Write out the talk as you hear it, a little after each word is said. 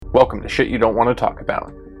Welcome to Shit You Don't Want to Talk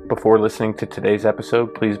About. Before listening to today's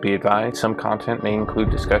episode, please be advised some content may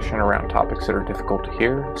include discussion around topics that are difficult to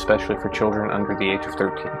hear, especially for children under the age of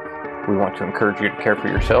 13. We want to encourage you to care for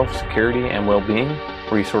yourself, security, and well-being.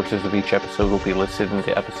 Resources of each episode will be listed in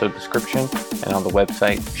the episode description and on the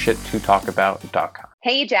website shit2talkabout.com.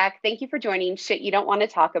 Hey, Jack, thank you for joining Shit You Don't Want to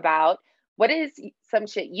Talk About. What is some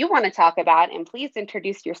shit you want to talk about? And please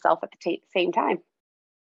introduce yourself at the same time.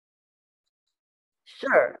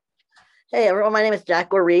 Sure. Hey everyone, my name is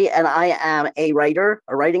Jack Goree, and I am a writer,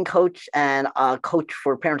 a writing coach, and a coach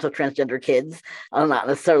for parents of transgender kids. Not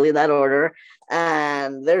necessarily in that order.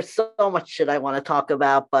 And there's so much shit I want to talk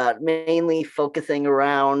about, but mainly focusing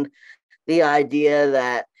around the idea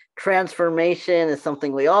that transformation is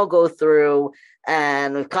something we all go through.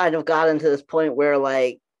 And we've kind of gotten to this point where,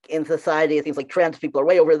 like, in society, it seems like trans people are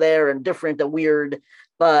way over there and different and weird,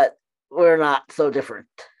 but we're not so different.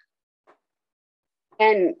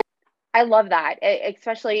 And I love that,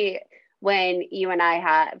 especially when you and I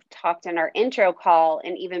have talked in our intro call,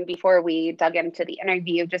 and even before we dug into the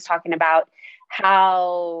interview, just talking about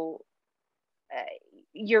how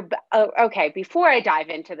okay, before I dive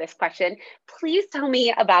into this question, please tell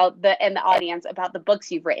me about the audience about the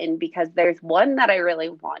books you've written, because there's one that I really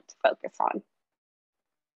want to focus on.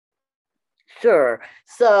 Sure.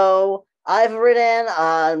 So I've written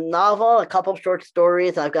a novel, a couple of short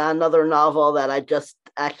stories. I've got another novel that I just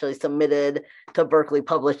actually submitted to Berkeley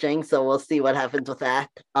Publishing, so we'll see what happens with that.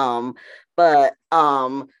 But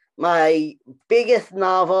my biggest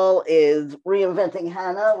novel is Reinventing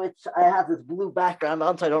Hannah, which I have this blue background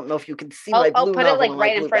on, so I don't know if you can see my blue novel. I'll put it like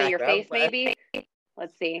right in front of your face, maybe.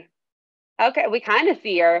 Let's see. Okay, we kind of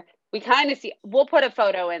see her. We'll put a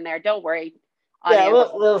photo in there. Don't worry.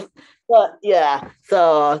 Audience. Yeah,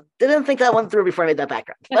 so didn't think that one through before I made that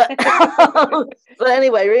background. But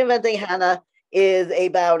anyway, Reinventing Hannah is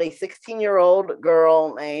about a 16-year-old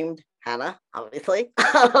girl named Hannah, obviously.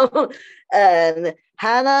 And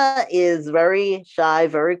Hannah is very shy,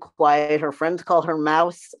 very quiet. Her friends call her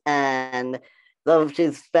Mouse, and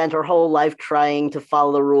she's spent her whole life trying to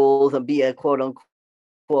follow the rules and be a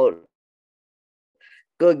quote-unquote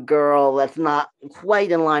good girl that's not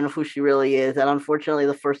quite in line with who she really is. And unfortunately,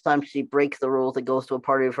 the first time she breaks the rules and goes to a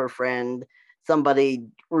party with her friend, somebody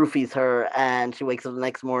roofies her, and she wakes up the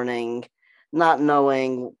next morning not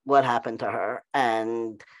knowing what happened to her.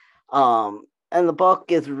 And the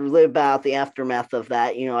book is really about the aftermath of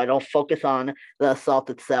that. You know, I don't focus on the assault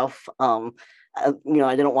itself. I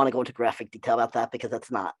didn't want to go into graphic detail about that because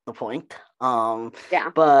that's not the point.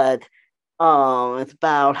 But it's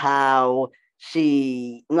about how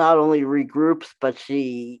she not only regroups, but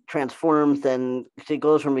she transforms, and she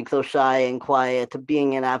goes from being so shy and quiet to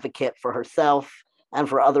being an advocate for herself and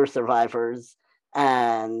for other survivors,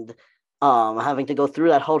 and having to go through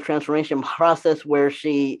that whole transformation process where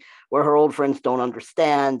her old friends don't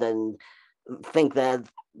understand and think that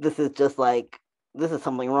this is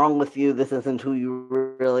something wrong with you, this isn't who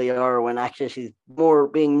you really are, when actually she's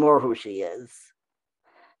being more who she is.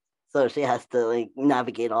 So she has to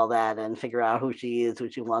navigate all that and figure out who she is, who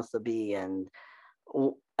she wants to be, and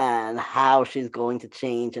how she's going to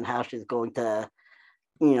change, and how she's going to,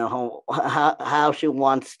 how she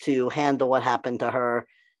wants to handle what happened to her,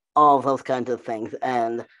 all of those kinds of things.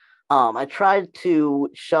 And I tried to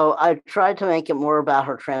make it more about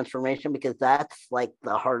her transformation, because that's like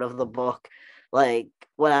the heart of the book. Like,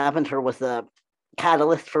 what happened to her was the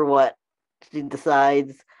catalyst for what she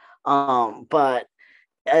decides. But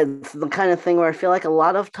it's the kind of thing where I feel like a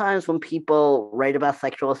lot of times when people write about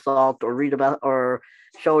sexual assault or read about or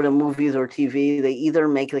show it in movies or TV, they either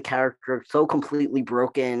make the character so completely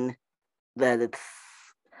broken that it's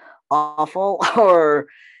awful, or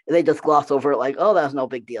they just gloss over it like, oh, that's no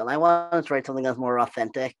big deal. And I wanted to write something that's more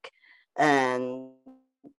authentic. And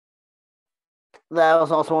that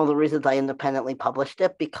was also one of the reasons I independently published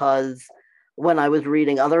it, because when I was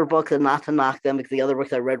reading other books, and not to knock them, because the other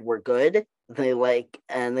books I read were good, it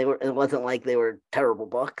wasn't like they were terrible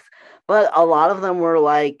books, but a lot of them were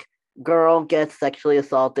like, girl gets sexually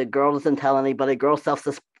assaulted, girl doesn't tell anybody, girl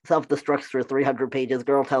self-destructs for 300 pages,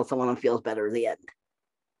 girl tells someone and feels better at the end.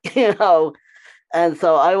 And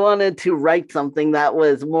so I wanted to write something that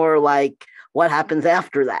was more like what happens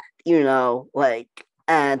after that,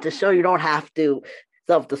 and to show you don't have to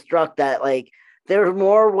self-destruct, that there are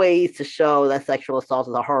more ways to show that sexual assault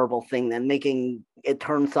is a horrible thing than making it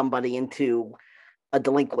turn somebody into a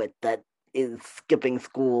delinquent that is skipping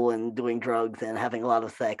school and doing drugs and having a lot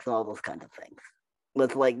of sex and all those kinds of things.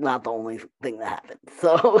 That's not the only thing that happens.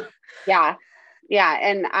 So yeah.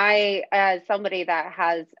 And I, as somebody that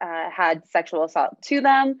has had sexual assault to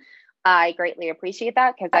them, I greatly appreciate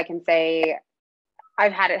that because I can say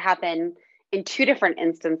I've had it happen in two different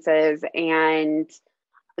instances. And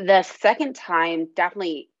the second time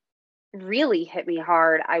definitely really hit me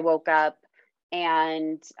hard. I woke up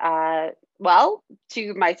and, well,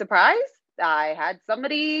 to my surprise, I had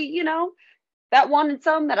somebody, that wanted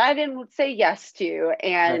some that I didn't say yes to.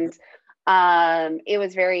 And it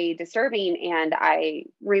was very disturbing. And I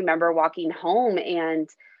remember walking home, and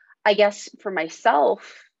I guess for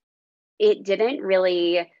myself, it didn't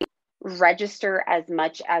really register as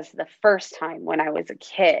much as the first time when I was a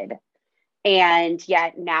kid. And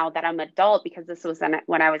yet now that I'm adult, because this was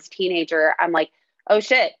when I was a teenager, I'm like, oh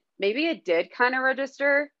shit, maybe it did kind of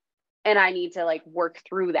register and I need to like work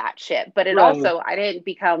through that shit. But it Right. also, I didn't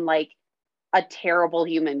become like a terrible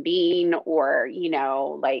human being, or,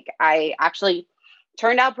 like I actually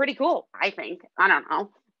turned out pretty cool, I think. I don't know.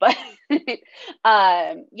 But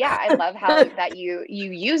yeah, I love how that you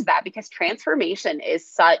use that, because transformation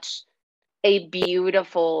is such a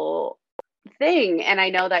beautiful thing. And I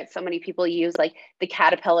know that so many people use like the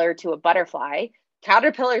caterpillar to a butterfly.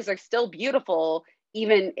 Caterpillars are still beautiful,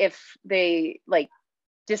 even if they like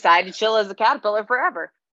decide to chill as a caterpillar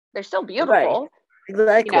forever. They're still Right. beautiful,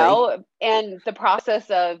 Exactly. and the process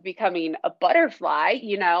of becoming a butterfly,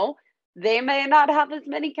 they may not have as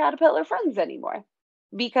many caterpillar friends anymore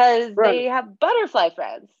because Right. they have butterfly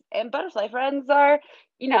friends, and butterfly friends are,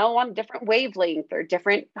 on a different wavelength or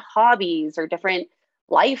different hobbies or different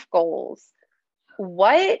life goals.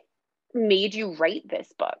 What made you write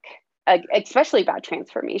this book, especially about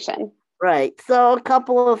transformation? Right. So a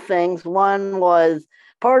couple of things. One was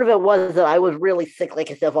part of it was that I was really sick,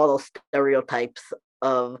 like I said, of all those stereotypes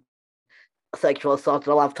of sexual assault.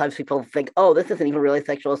 And a lot of times people think, oh, this isn't even really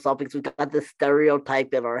sexual assault because we've got this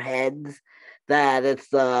stereotype in our heads that it's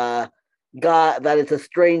God, that it's a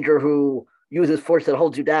stranger who uses force that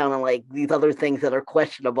holds you down, and like these other things that are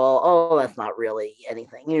questionable. Oh, that's not really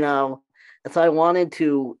anything. And so I wanted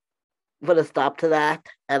to put a stop to that,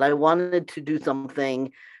 and I wanted to do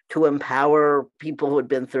something to empower people who had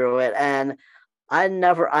been through it. And I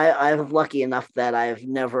was lucky enough that I've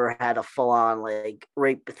never had a full on like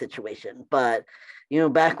rape situation. But,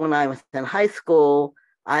 back when I was in high school,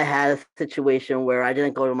 I had a situation where I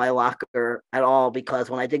didn't go to my locker at all, because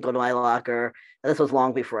when I did go to my locker, this was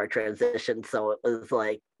long before I transitioned. So it was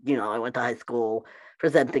like, I went to high school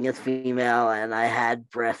presenting as female, and I had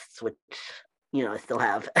breasts, which, I still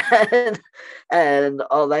have, and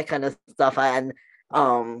all that kind of stuff. And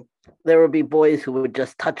um, there would be boys who would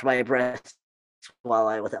just touch my breasts while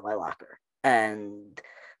I was at my locker. And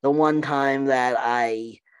the one time that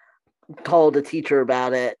I told the teacher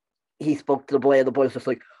about it, he spoke to the boy, and the boy was just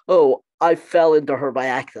like, "Oh, I fell into her by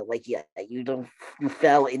accident." Like, yeah, you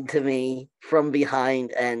fell into me from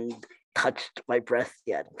behind and touched my breast.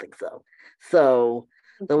 Yeah, I don't think so. So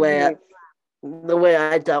the way I, Mhm. the way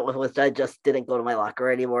I dealt with it was I just didn't go to my locker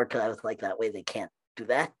anymore, because I was like, that way they can't do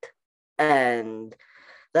that. And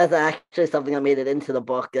that's actually something that made it into the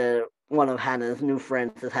book. One of Hannah's new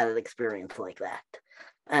friends has had an experience like that.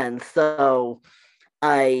 And so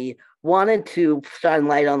I wanted to shine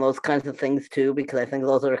light on those kinds of things too, because I think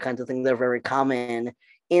those are the kinds of things that are very common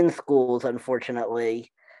in schools,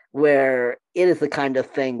 unfortunately, where it is the kind of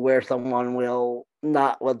thing where someone will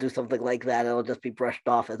do something like that. It'll just be brushed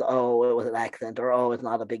off as, oh, it was an accident, or oh, it's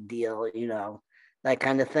not a big deal, that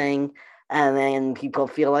kind of thing. And then people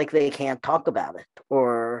feel like they can't talk about it,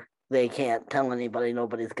 or they can't tell anybody.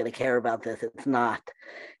 Nobody's going to care about this. It's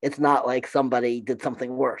not like somebody did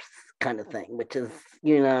something worse, kind of thing, which is,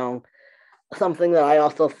 you know, something that I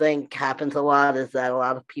also think happens a lot, is that a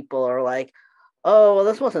lot of people are like, oh, well,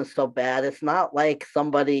 this wasn't so bad. It's not like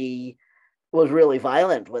somebody was really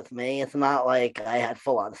violent with me. It's not like I had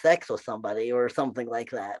full on sex with somebody or something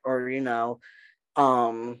like that. Or,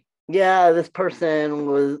 yeah, this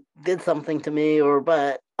person did something to me,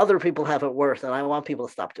 but other people have it worse, and I want people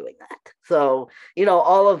to stop doing that. So,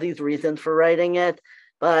 all of these reasons for writing it,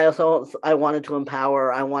 but I wanted to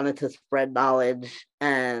empower, I wanted to spread knowledge,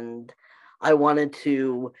 and I wanted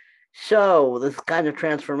to show this kind of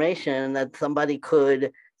transformation, that somebody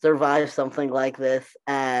could survive something like this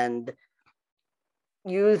and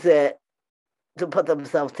use it to put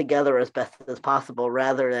themselves together as best as possible,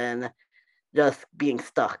 rather than just being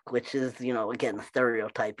stuck, which is, again, the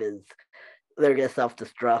stereotype is they're going to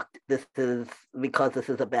self-destruct. This is because this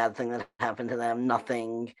is a bad thing that happened to them.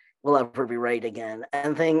 Nothing will ever be right again.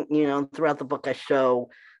 And throughout the book, I show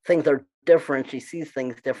things are different. She sees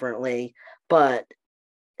things differently, but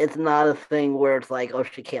it's not a thing where it's like, oh,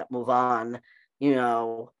 she can't move on.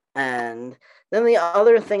 And then the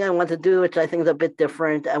other thing I want to do, which I think is a bit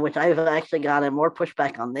different, and which I've actually gotten more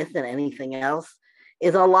pushback on this than anything else,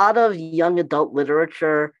 is a lot of young adult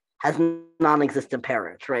literature has non-existent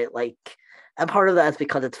parents, right? Like, and part of that is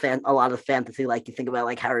because it's a lot of fantasy. Like you think about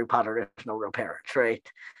like Harry Potter, there's no real parents, right?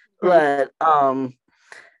 Mhm.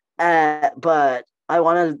 But I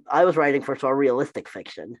was writing for sort of realistic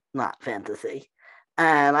fiction, not fantasy.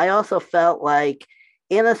 And I also felt like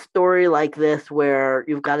in a story like this where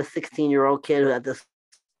you've got a 16-year-old kid who had this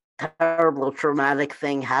terrible traumatic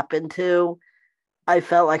thing happen to, I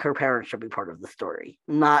felt like her parents should be part of the story,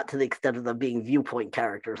 not to the extent of them being viewpoint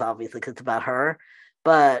characters, obviously, because it's about her.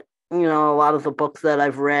 But, a lot of the books that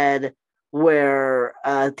I've read where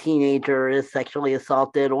a teenager is sexually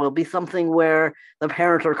assaulted will be something where the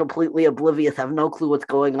parents are completely oblivious, have no clue what's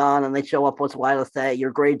going on, and they show up once in a while to say,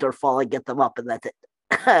 your grades are falling, get them up, and that's it.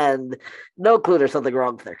 And no clue there's something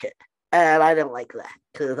wrong with their kid. And I didn't like that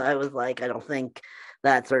because I was like, I don't think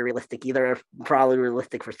that's very realistic either. Probably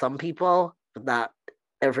realistic for some people, but not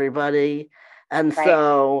everybody. And Right.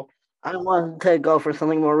 so I wanted to go for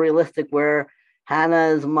something more realistic where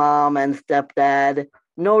Hannah's mom and stepdad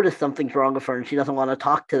notice something's wrong with her and she doesn't want to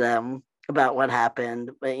talk to them about what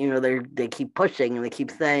happened. But they keep pushing and they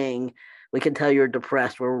keep saying, we can tell you're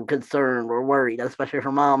depressed, we're concerned, we're worried, especially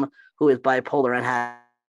her mom, who is bipolar and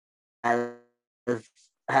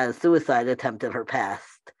has suicide attempt in her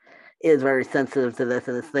past, is very sensitive to this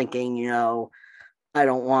and is thinking, I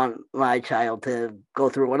don't want my child to go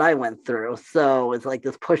through what I went through. So it's like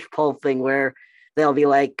this push-pull thing where they'll be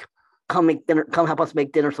like, come make dinner, come help us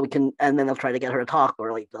make dinner so we can, and then they'll try to get her to talk,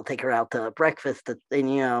 or like they'll take her out to breakfast, and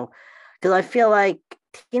because I feel like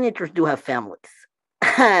teenagers do have families.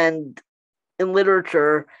 And in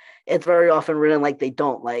literature, it's very often written like they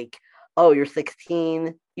don't. Like, oh, you're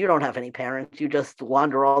 16, you don't have any parents, you just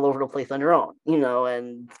wander all over the place on your own,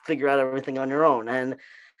 and figure out everything on your own. And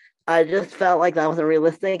I just felt like that wasn't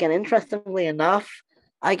realistic. And interestingly enough,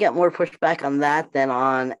 I get more pushback on that than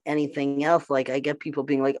on anything else. Like I get people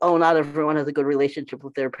being like, "Oh, not everyone has a good relationship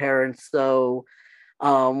with their parents, so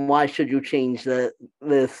why should you change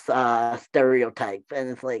this stereotype?" And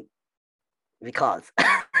it's like, because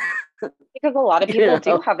Because a lot of you people do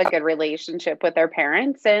know, have a good relationship with their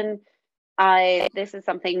parents. And I this is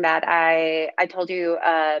something that I told you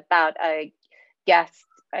about a guest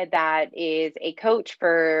that is a coach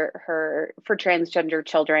for transgender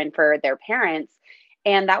children for their parents.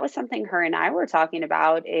 And that was something her and I were talking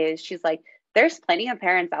about is she's like, there's plenty of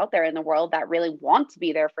parents out there in the world that really want to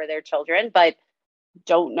be there for their children, but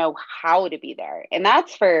don't know how to be there. And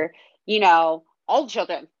that's for, all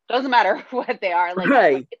children. Doesn't matter what they are. Like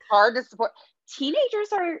right, it's hard to support.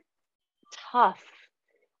 Teenagers are tough.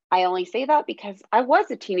 I only say that because I was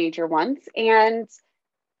a teenager once, and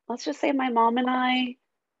let's just say my mom and I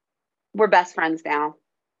we're best friends now.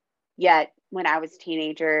 Yet when I was a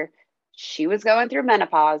teenager, she was going through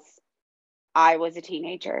menopause. I was a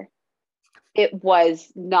teenager. It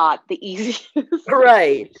was not the easiest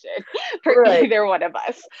right, situation for right, either one of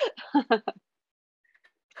us.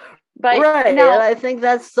 But right. And now, I think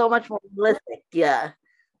that's so much more realistic. Yeah,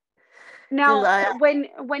 because now I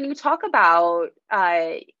when you talk about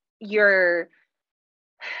your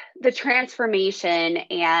the transformation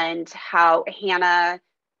and how Hannah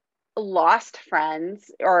lost friends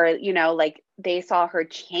or like they saw her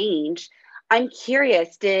change, I'm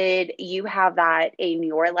curious, did you have that in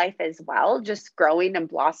your life as well, just growing and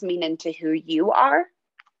blossoming into who you are?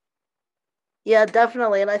 Yeah,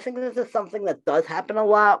 definitely. And I think this is something that does happen a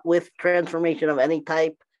lot with transformation of any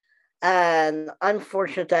type. And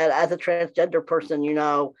unfortunate that as a transgender person,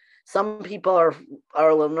 some people are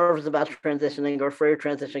a little nervous about transitioning or afraid of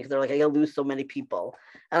transitioning because they're like, I gotta lose so many people.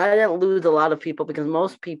 And I didn't lose a lot of people because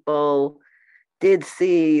most people did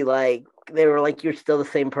see like they were like, you're still the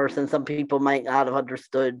same person. Some people might not have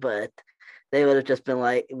understood, but they would have just been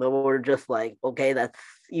like, well, we're just like, okay, that's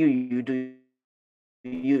you do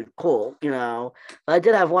you cool. But I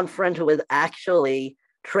did have one friend who was actually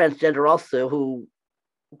transgender also, who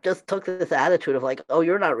just took this attitude of like, oh,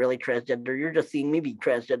 you're not really transgender, you're just seeing me be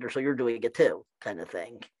transgender, so you're doing it too, kind of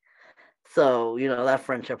thing. So that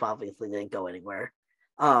friendship obviously didn't go anywhere.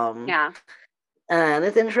 um Yeah. and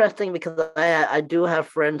it's interesting because I do have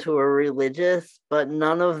friends who are religious, but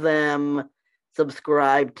none of them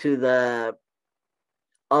subscribe to the,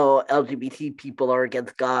 oh, LGBT people are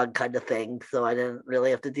against God kind of thing. So I didn't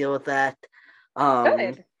really have to deal with that. Um,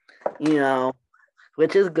 Good. you know,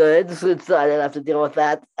 which is good since I didn't have to deal with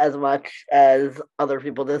that as much as other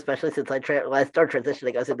people did, especially since when I started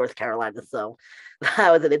transitioning, I was in North Carolina. So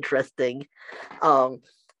that was an interesting. Um,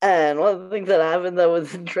 and one of the things that happened that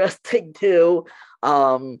was interesting too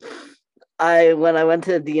Um, when I went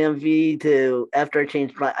to the DMV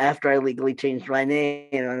after I legally changed my name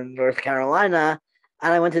in North Carolina,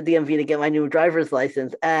 and I went to DMV to get my new driver's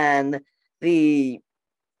license, and the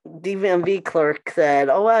DMV clerk said,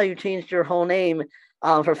 "Oh wow, you changed your whole name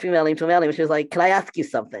from female name to male name." She was like, "Can I ask you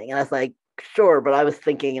something?" And I was like, "Sure," but I was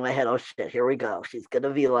thinking in my head, "Oh shit, here we go. She's gonna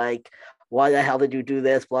be like, why the hell did you do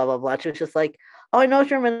this? Blah blah blah." She was just like, "Oh, I know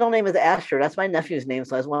your middle name is Asher. That's my nephew's name,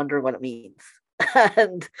 so I was wondering what it means."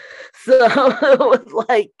 And so it was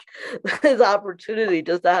like this opportunity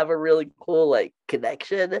just to have a really cool like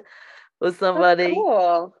connection with somebody. That's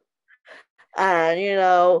cool.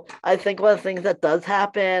 And I think one of the things that does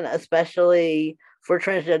happen, especially for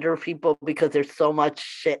transgender people, because there's so much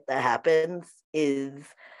shit that happens, is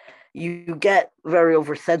you get very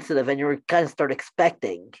oversensitive and you kind of start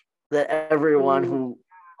expecting that everyone who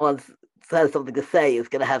has something to say is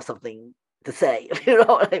going to have something to say. If you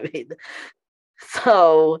know what I mean.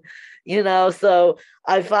 So, so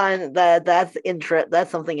I find that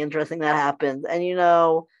that's something interesting that happens.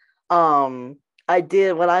 And I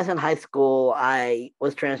did when I was in high school, I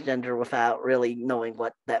was transgender without really knowing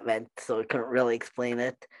what that meant, so I couldn't really explain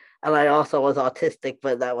it. And I also was autistic,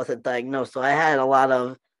 but that wasn't diagnosed, so I had a lot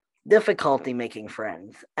of difficulty making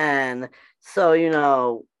friends. And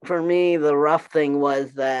so, for me, the rough thing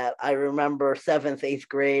was that I remember 7th, 8th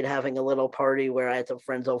grade having a little party where I had some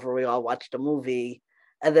friends over. We all watched a movie,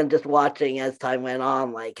 and then just watching as time went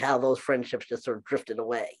on, like how those friendships just sort of drifted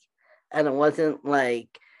away. And it wasn't like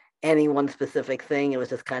any one specific thing. It was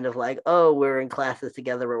just kind of like, oh, we're in classes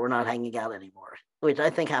together, but we're not hanging out anymore, which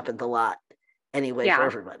I think happens a lot anyway for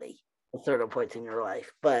everybody at certain points in your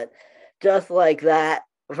life. But just like that,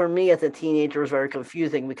 for me as a teenager, it was very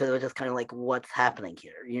confusing because it was just kind of like, what's happening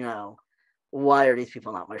here? Why are these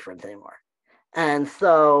people not my friends anymore? And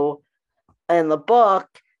so in the book,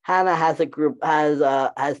 Hannah has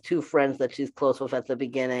has 2 friends that she's close with at the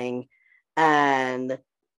beginning. And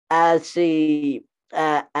as she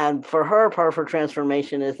and for her, part of her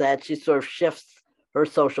transformation is that she sort of shifts her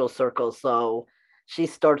social circle. So she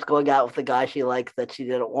starts going out with the guy she likes that she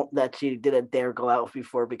didn't dare go out with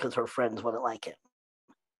before because her friends wouldn't like him.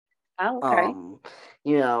 Oh, okay.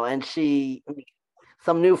 And she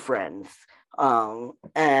some new friends. And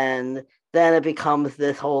then it becomes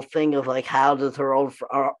this whole thing of like, how does are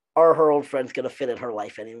her old friends going to fit in her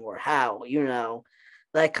life anymore? How,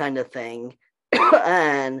 that kind of thing.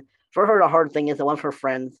 And for her, the hard thing is that one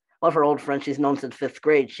of her old friends she's known since 5th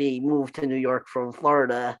grade, she moved to New York from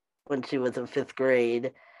Florida when she was in 5th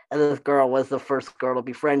grade. And this girl was the first girl to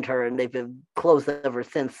befriend her, and they've been close ever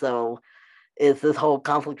since. So it's this whole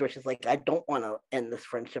conflict where she's like, I don't want to end this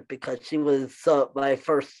friendship because she was my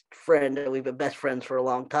first friend and we've been best friends for a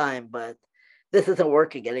long time, but this isn't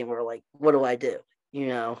working anymore. Like, what do I do?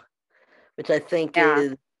 Which I think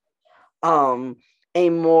is a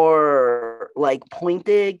more like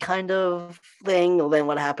pointed kind of thing than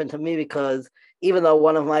what happened to me, because even though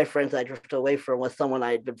one of my friends I drifted away from was someone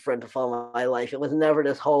I had been friends with all my life, it was never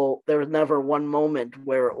there was never one moment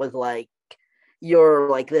where it was like, you're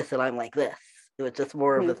like this and I'm like this. It was just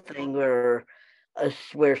more of a thing where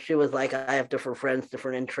she was like, I have different friends,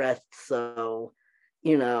 different interests. So,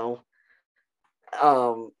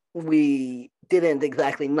 we didn't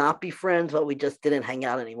exactly not be friends, but we just didn't hang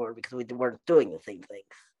out anymore because we weren't doing the same things.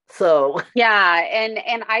 So yeah,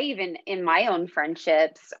 and I even in my own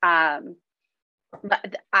friendships, I'd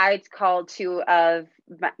call 2 of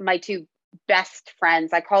my 2 best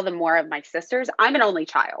friends. I call them more of my sisters. I'm an only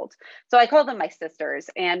child, so I call them my sisters.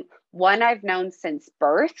 And one I've known since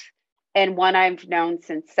birth, and one I've known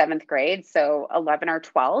since 7th grade, so 11 or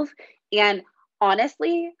 12. And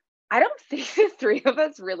honestly, I don't think the 3 of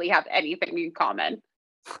us really have anything in common.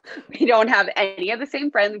 We don't have any of the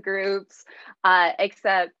same friend groups,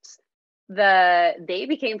 except they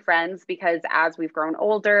became friends because as we've grown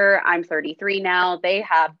older, I'm 33 now, they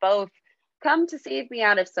have both come to save me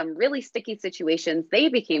out of some really sticky situations. They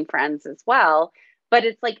became friends as well, but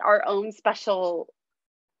it's like our own special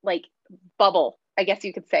like bubble, I guess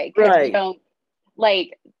you could say, because we don't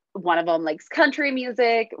like, one of them likes country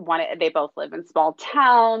music, they both live in small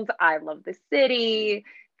towns, I love the city,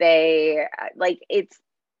 they like it's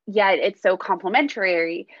so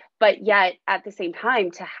complimentary, but yet at the same time,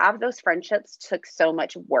 to have those friendships took so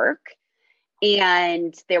much work.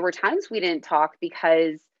 And there were times we didn't talk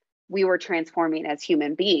because we were transforming as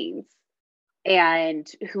human beings, and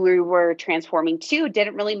who we were transforming to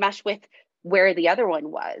didn't really mesh with where the other one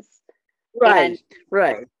was. Right.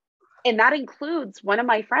 And that includes one of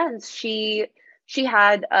my friends. She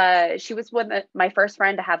was my first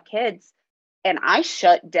friend to have kids, and I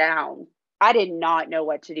shut down. I did not know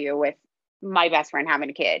what to do with my best friend having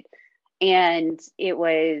a kid. And it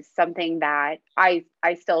was something that I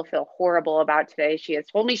still feel horrible about today. She has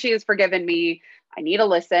told me she has forgiven me. I need to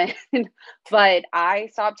listen. But I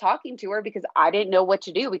stopped talking to her because I didn't know what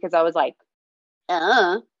to do, because I was like,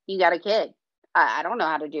 you got a kid. I don't know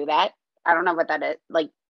how to do that. I don't know what that is.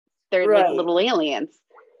 Like, they're like little aliens.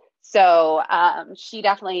 So she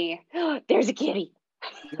definitely, there's a kitty.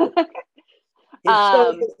 He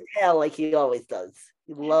shows his tail like he always does.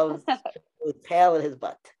 He loves his tail and his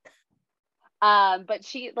butt. But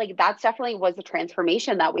she, like, that's definitely was a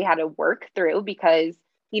transformation that we had to work through, because,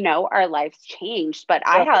 you know, our lives changed. But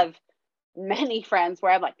I have many friends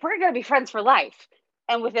where I'm like, we're going to be friends for life.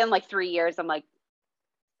 And within like 3 years, I'm like,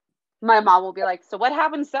 my mom will be like, so what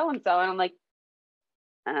happened so-and-so? And I'm like,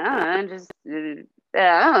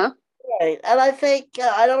 Right. And I think,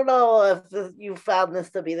 I don't know if you found this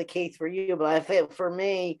to be the case for you, but I think for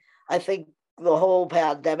me, I think the whole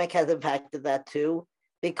pandemic has impacted that too,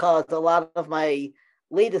 because a lot of my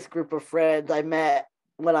latest group of friends I met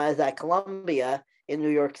when I was at Columbia in New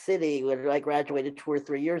York City, when I graduated 2 or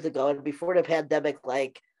 3 years ago. And before the pandemic,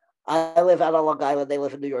 like, I live out on Long Island, they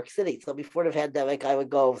live in New York City. So before the pandemic, I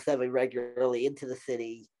would go semi-regularly into the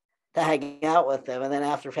city to hang out with them. And then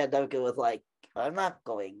after the pandemic, it was like, I'm not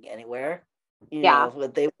going anywhere, you know,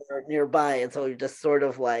 but they were nearby. And so we just sort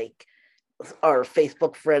of like are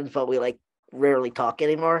Facebook friends, but we like rarely talk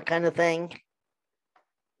anymore kind of thing.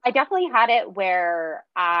 I definitely had it where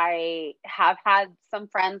I have had some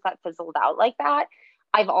friends that fizzled out like that.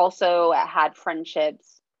 I've also had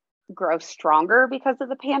friendships grow stronger because of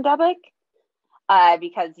the pandemic,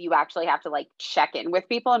 because you actually have to like check in with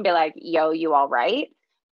people and be like, yo, you all right?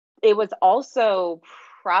 It was also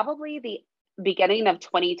probably the beginning of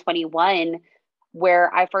 2021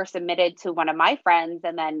 where I first admitted to one of my friends,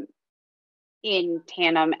 and then in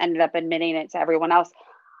tandem ended up admitting it to everyone else.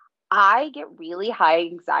 I get really high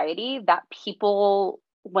anxiety that people,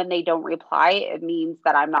 when they don't reply, it means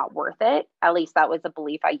that I'm not worth it. At least that was a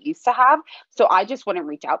belief I used to have. So I just wouldn't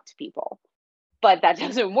reach out to people. But that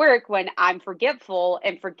doesn't work when I'm forgetful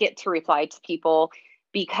and forget to reply to people,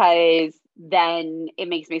 because then it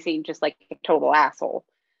makes me seem just like a total asshole.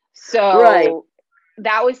 So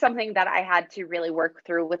that was something that I had to really work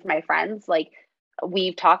through with my friends. Like,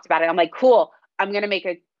 we've talked about it. I'm like, cool, I'm going to make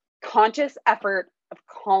a conscious effort of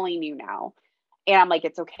calling you now. And I'm like,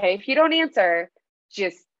 it's okay if you don't answer,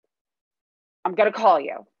 just, I'm going to call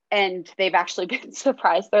you. And they've actually been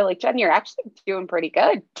surprised. They're like, Jen, you're actually doing pretty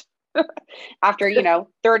good. After,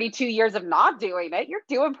 32 years of not doing it, you're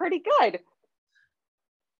doing pretty good.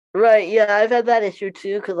 Right. Yeah, I've had that issue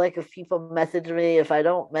too. Because like, if people message me, if I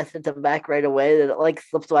don't message them back right away, then it like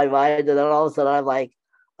slips my mind, and then all of a sudden I'm like,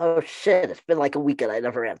 oh shit, it's been like a week and I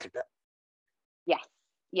never answered them.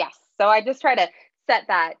 Yes. So I just try to set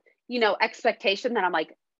that, expectation that I'm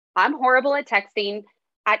like, I'm horrible at texting,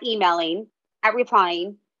 at emailing, at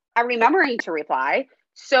replying, at remembering to reply.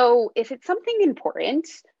 So if it's something important,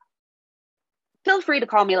 feel free to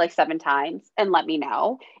call me like 7 times and let me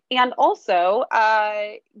know. And also,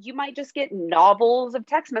 you might just get novels of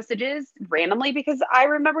text messages randomly, because I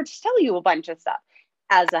remember to tell you a bunch of stuff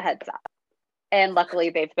as a heads up. And luckily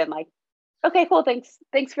they've been like, okay, cool.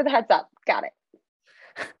 Thanks for the heads up. Got it.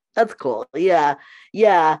 That's cool. Yeah.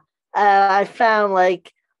 Yeah. I found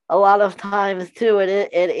like a lot of times too,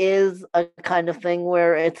 it is a kind of thing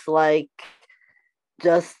where it's like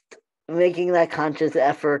just making that conscious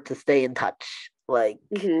effort to stay in touch, like,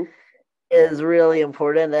 is really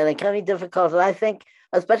important, and it can be difficult. And I think,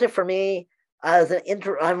 especially for me, as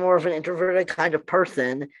I'm more of an introverted kind of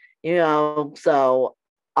person, so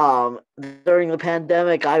during the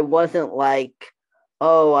pandemic, I wasn't like,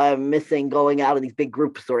 oh, I'm missing going out in these big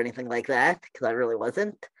groups or anything like that, because I really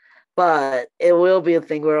wasn't. But it will be a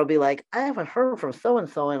thing where I'll be like, I haven't heard from so and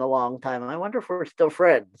so in a long time. I wonder if we're still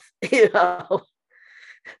friends. I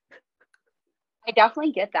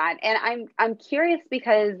definitely get that. And I'm curious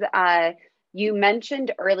because you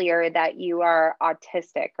mentioned earlier that you are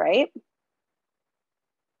autistic, right?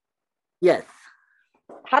 Yes.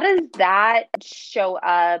 How does that show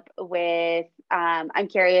up with I'm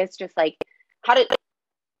curious, just like,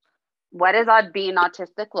 what does being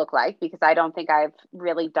autistic look like? Because I don't think I've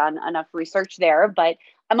really done enough research there. But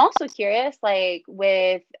I'm also curious, like,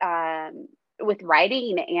 with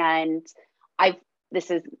writing, and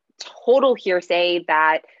this is total hearsay,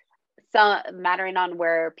 that some, mattering on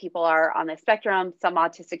where people are on the spectrum, some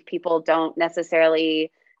autistic people don't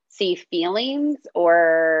necessarily see feelings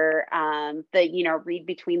or read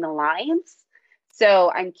between the lines.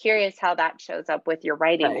 So I'm curious how that shows up with your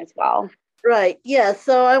writing as well. Right. Yeah.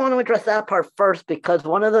 So I want to address that part first because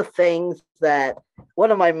one of the things that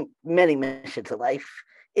one of my many missions in life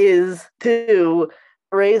is to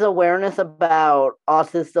raise awareness about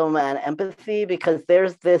autism and empathy because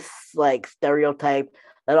there's this like stereotype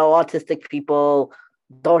that all autistic people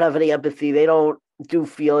don't have any empathy. They don't do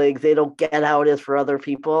feelings. They don't get how it is for other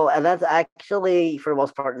people. And that's actually, for the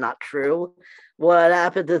most part, not true. What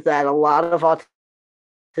happens is that a lot of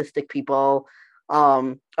autistic people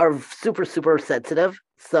are super super sensitive,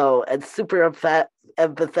 so and super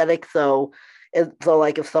empathetic. So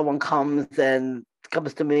like if someone comes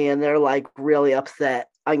to me and they're like really upset,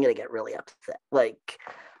 I'm gonna get really upset, like,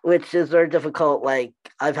 which is very difficult. Like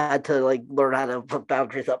I've had to like learn how to put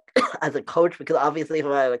boundaries up as a coach because obviously if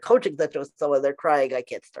I have a coaching session with someone, they're crying, I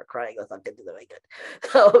can't start crying. That's not gonna do them any good.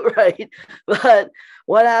 So right, but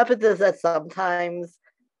what happens is that sometimes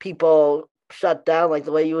people shut down, like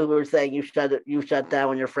the way you were saying you shut down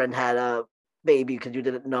when your friend had a baby because you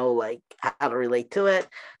didn't know like how to relate to it.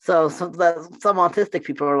 So some autistic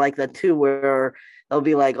people are like that too, where they'll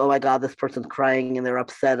be like, "Oh my god, this person's crying and they're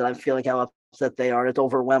upset, and I'm feeling how upset they are. It's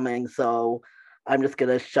overwhelming, so I'm just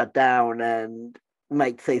gonna shut down and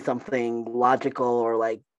might say something logical or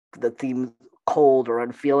like that seems cold or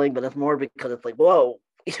unfeeling, but it's more because it's like, whoa,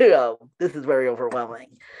 this is very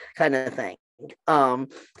overwhelming, kind of thing." Um,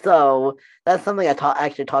 so that's something I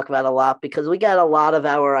actually talk about a lot because we get a lot of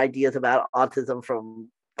our ideas about autism from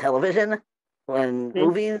television and Mhm.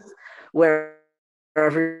 movies, where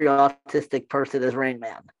every autistic person is Rain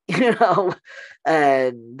Man, you know,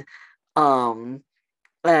 and um,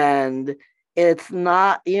 and it's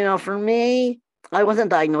not, for me, I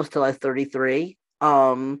wasn't diagnosed till I was 33.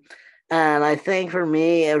 And I think for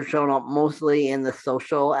me, it was shown up mostly in the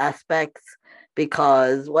social aspects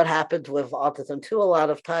because what happens with autism too a lot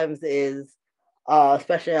of times is,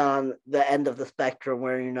 especially on the end of the spectrum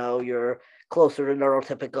where you're closer to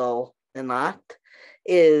neurotypical than not,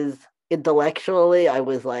 is intellectually I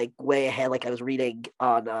was like way ahead. Like I was reading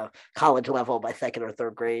on a college level by second or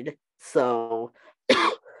third grade. So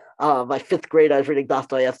my fifth grade, I was reading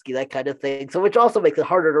Dostoevsky, that kind of thing. So, which also makes it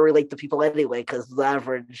harder to relate to people anyway, because the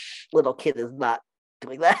average little kid is not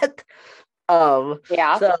doing that. Um,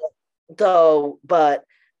 Yeah. so, but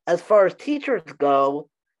as far as teachers go,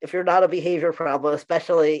 if you're not a behavior problem,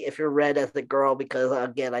 especially if you're read as a girl, because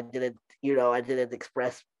again, I didn't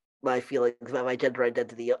express my feelings about my gender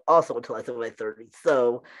identity also until I was in my 30s.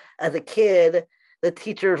 So, as a kid, the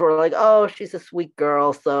teachers were like, "Oh, she's a sweet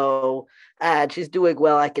girl, so and she's doing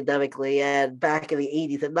well academically." And back in the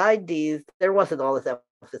 80s and 90s, there wasn't all this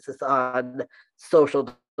emphasis on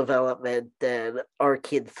social development and are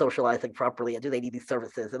kids socializing properly and do they need these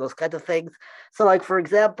services and those kinds of things. So, like for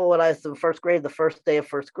example, when I was in first grade, the first day of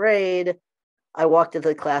first grade, I walked into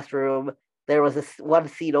the classroom. There was this one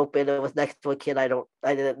seat open. It was next to a kid I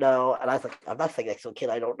didn't know, and I was like, I'm not sitting next to a kid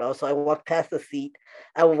I don't know. So I walked past the seat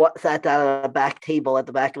and sat down at a back table at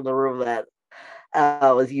the back of the room that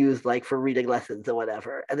was used like for reading lessons or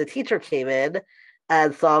whatever. And the teacher came in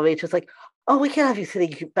and saw me. She was like, "Oh, we can't have you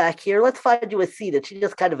sitting back here. Let's find you a seat." And she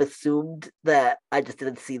just kind of assumed that I just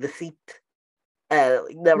didn't see the seat. And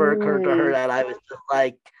it never occurred to her Mm. that I was just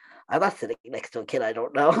like, I'm not sitting next to a kid I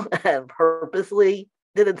don't know, and purposely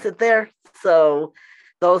didn't sit there. So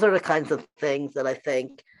those are the kinds of things that I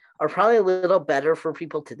think are probably a little better for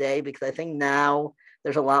people today because I think now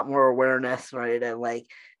there's a lot more awareness, right? And like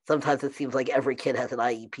sometimes it seems like every kid has an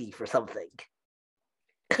IEP for something.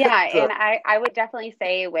 Yeah, So and I would definitely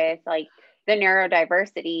say with like the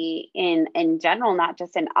neurodiversity in general, not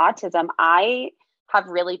just in autism, I have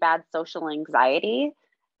really bad social anxiety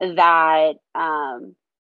that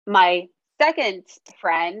my second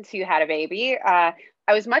friend who had a baby, I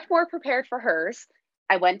was much more prepared for hers.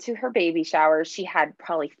 I went to her baby shower. She had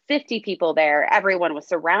probably 50 people there. Everyone was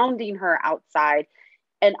surrounding her outside.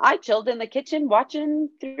 And I chilled in the kitchen watching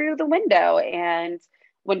through the window. And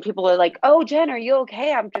when people are like, "Oh, Jen, are you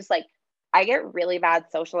okay?" I'm just like, I get really bad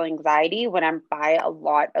social anxiety when I'm by a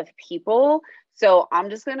lot of people. So I'm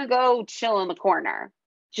just going to go chill in the corner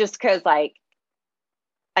just because, like,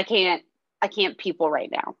 I can't, I can't people right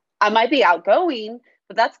now. I might be outgoing,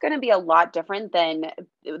 but that's going to be a lot different than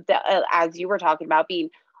as you were talking about being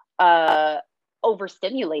uh,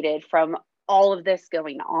 overstimulated from all of this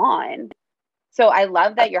going on. So I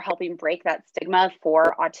love that you're helping break that stigma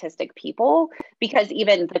for autistic people because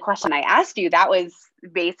even the question I asked you, that was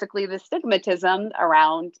basically the stigmatism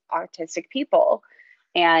around autistic people.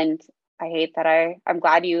 And I hate that I'm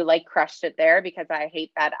glad you like crushed it there because I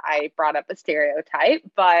hate that I brought up a stereotype.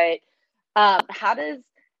 But how does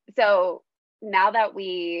so now that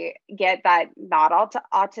we get that not all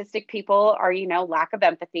autistic people are, lack of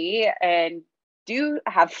empathy and do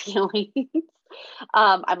have feelings.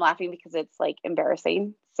 I'm laughing because it's like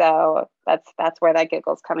embarrassing. So that's where that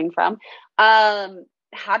giggle's coming from.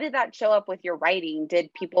 How did that show up with your writing?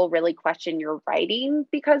 Did people really question your writing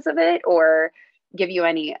because of it, or give you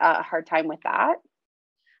any hard time with that?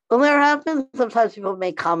 Well, there have been sometimes people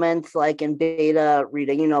make comments like in beta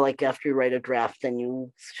reading, like after you write a draft and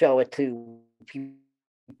you show it to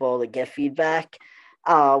people to get feedback,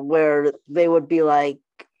 where they would be like,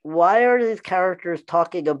 why are these characters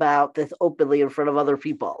talking about this openly in front of other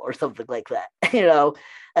people or something like that?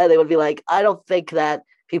 And they would be like, I don't think that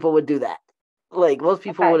people would do that. Like most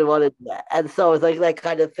people wouldn't want to do that. And so it's like that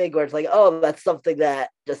kind of thing where it's like, oh, that's something that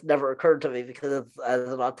just never occurred to me because as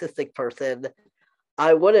an autistic person,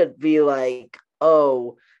 I wouldn't be like,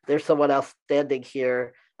 oh, there's someone else standing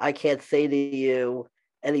here. I can't say to you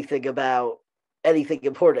anything about anything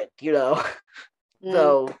important,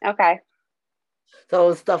 So okay.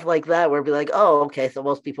 So stuff like that where it'd be like, oh, okay, so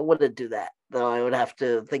most people wouldn't do that. Though I would have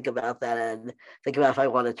to think about that and think about if I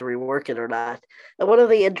wanted to rework it or not. And one of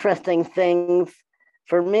the interesting things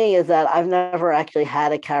for me is that I've never actually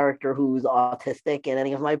had a character who's autistic in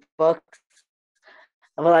any of my books.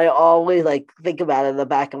 But I always think about it in the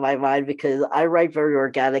back of my mind because I write very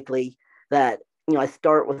organically that, I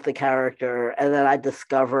start with the character and then I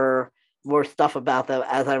discover more stuff about them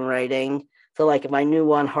as I'm writing. So like my new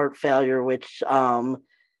one, Heart Failure, which is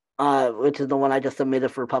the one I just submitted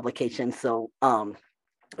for publication. So I'm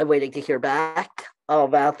waiting to hear back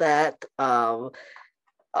about that.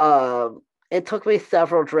 It took me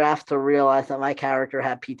several drafts to realize that my character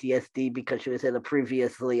had PTSD because she was in a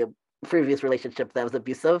previous relationship that was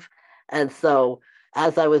abusive. And so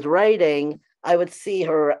as I was writing, I would see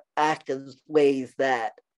her act in ways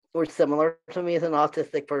that were similar to me as an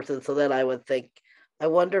autistic person. So then I would think, I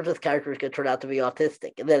wonder if this character is going to turn out to be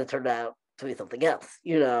autistic. And then it turned out to be something else,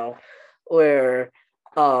 where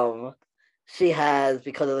she has,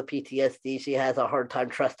 because of the PTSD, she has a hard time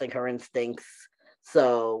trusting her instincts.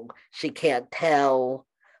 So she can't tell,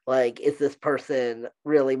 is this person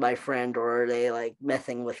really my friend or are they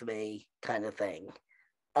messing with me kind of thing.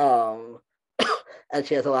 And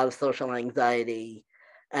she has a lot of social anxiety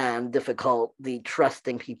and difficulty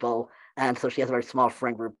trusting people. And so she has a very small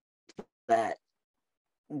friend group that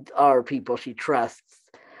are people she trusts.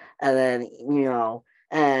 And then,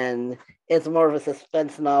 and it's more of a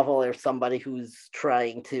suspense novel or somebody who's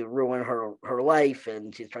trying to ruin her life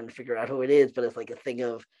and she's trying to figure out who it is. But it's like a thing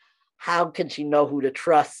of how can she know who to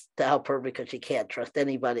trust to help her because she can't trust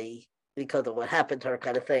anybody because of what happened to her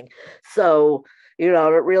kind of thing. So, it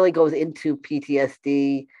really goes into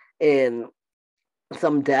PTSD in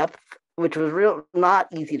some depth, which was not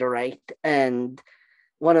easy to write. And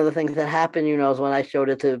one of the things that happened, is when I showed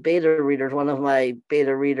it to beta readers, one of my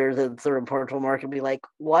beta readers in sort of Portal Market would be like,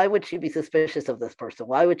 why would she be suspicious of this person?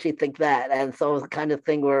 Why would she think that? And so it was the kind of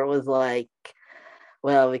thing where it was like,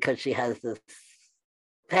 well, because she has this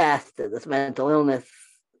past and this mental illness,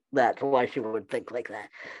 that's why she would think like that.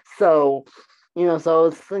 So, so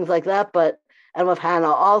it's things like that. And with Hannah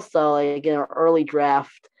also, in an early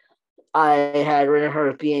draft, I had written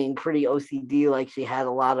her as being pretty OCD, she had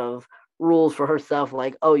a lot of rules for herself,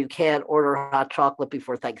 oh, you can't order hot chocolate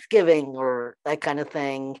before Thanksgiving or that kind of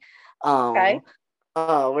thing.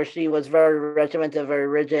 Where she was very regimented, very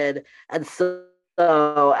rigid. And so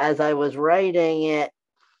as I was writing it,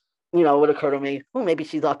 it would occur to me, oh, maybe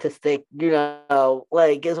she's autistic,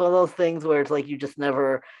 it's one of those things where it's you just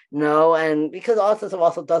never know. And because autism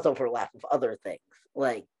also does overlap with other things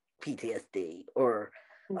like PTSD or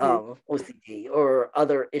OCD or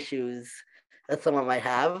other issues that someone might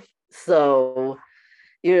have. So,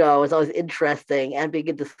 it's always interesting. And being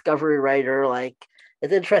a discovery writer,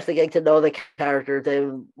 it's interesting getting to know the characters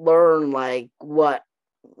and learn what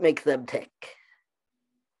makes them tick.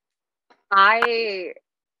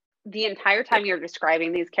 The entire time you're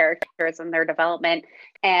describing these characters and their development,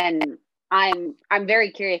 and I'm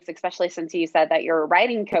very curious, especially since you said that you're a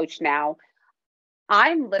writing coach now.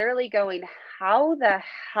 I'm literally going, how the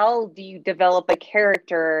hell do you develop a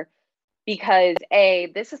character? Because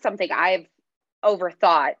this is something I've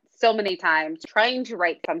overthought so many times trying to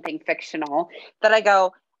write something fictional that I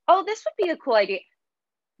go, oh, this would be a cool idea.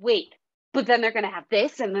 Wait, but then they're going to have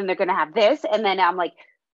this and then they're going to have this. And then I'm like,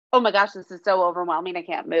 oh my gosh, this is so overwhelming. I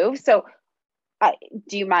can't move. So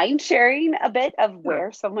do you mind sharing a bit of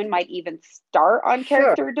where someone might even start on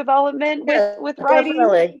character development with writing?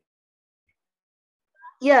 Definitely.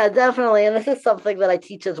 Yeah, definitely. And this is something that I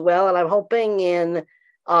teach as well. And I'm hoping in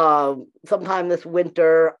sometime this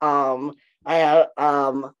winter, I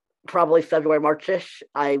probably February, Marchish,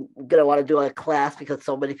 I'm gonna want to do a class because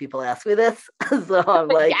so many people ask me this. So I'm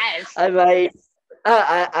like, Yes. I might,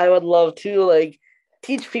 I would love to like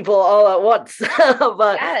teach people all at once.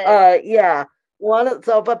 But Yes. yeah,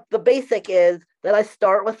 but the basic is that I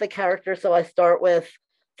start with the character. So I start with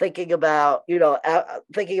thinking about,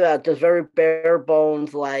 thinking about just very bare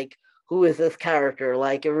bones, like who is this character?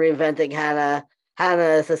 Like in Reinventing Hannah,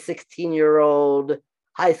 Hannah is a 16-year-old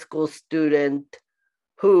high school student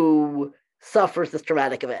who suffers this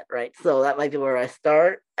traumatic event, right? So that might be where I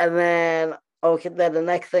start. And then, okay, then the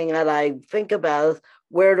next thing that I think about is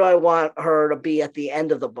where do I want her to be at the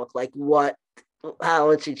end of the book? Like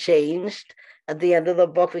how has she changed at the end of the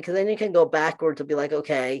book? Because then you can go backwards and be like,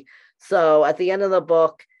 okay, so at the end of the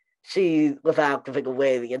book, she, without giving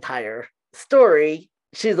away the entire story,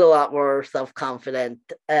 she's a lot more self-confident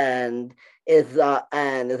and is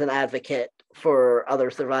an advocate for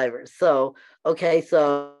other survivors. So okay,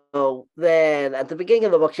 so then at the beginning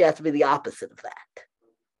of the book, she has to be the opposite of that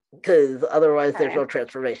because otherwise there's no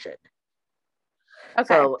transformation.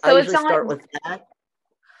 Okay. So I So usually start with that.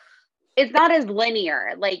 It's not as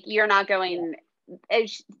linear. Like you're not going,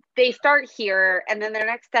 they start here and then their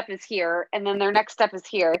next step is here and then their next step is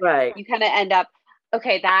here. Right. You kind of end up,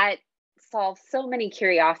 okay, that solves so many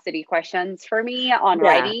curiosity questions for me on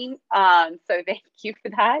writing. So thank you for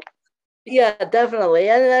that. Yeah, definitely.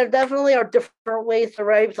 And there definitely are different ways to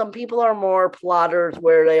write. Some people are more plotters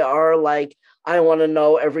where they are like, I want to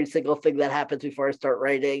know every single thing that happens before I start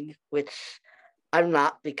writing, which I'm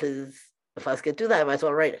not, because if I was going to do that, I might as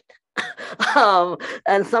well write it.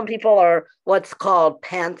 And some people are what's called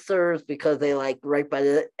pantsers because they like right by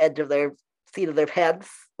the edge of their seat of their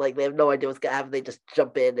pants. Like they have no idea what's going to happen. They just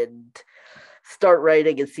jump in and start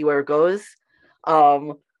writing and see where it goes.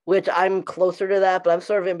 Which I'm closer to that, but I'm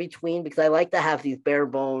sort of in between because I like to have these bare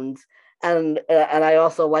bones, and I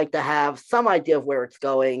also like to have some idea of where it's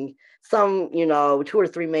going, some 2 or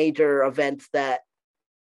 3 major events that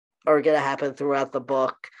are going to happen throughout the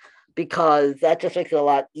book, because that just makes it a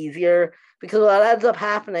lot easier. Because what ends up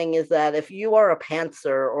happening is that if you are a pantser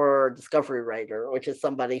or a discovery writer, which is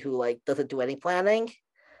somebody who like doesn't do any planning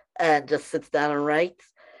and just sits down and writes,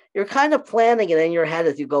 you're kind of planning it in your head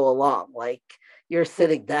as you go along, like. You're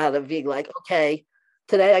sitting down and being like, okay,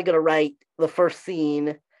 today I'm going to write the first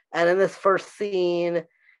scene. And in this first scene,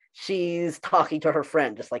 she's talking to her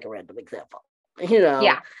friend, just like a random example,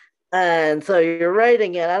 Yeah. And so you're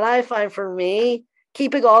writing it. And I find for me,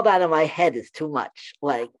 keeping all that in my head is too much.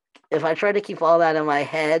 Like, if I try to keep all that in my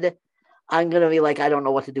head, I'm going to be like, I don't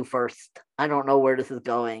know what to do first. I don't know where this is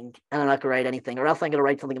going. And I'm not going to write anything. Or else I'm going to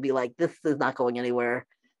write something and be like, this is not going anywhere.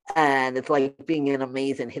 And it's like being in a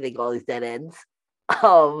maze and hitting all these dead ends.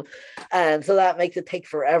 And so that makes it take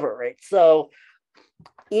forever, right? So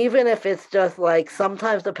even if it's just like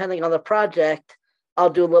sometimes depending on the project, I'll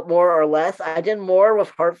do a little more or less. I did more with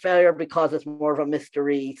Heart Failure because it's more of a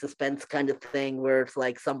mystery suspense kind of thing where it's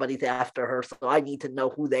like somebody's after her, so I need to know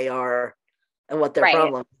who they are and what their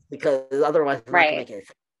problem is, because otherwise it's not going to make any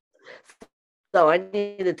sense. So I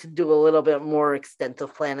needed to do a little bit more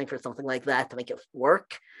extensive planning for something like that to make it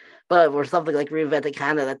work. But for something like Reinventing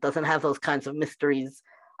Hannah that doesn't have those kinds of mysteries,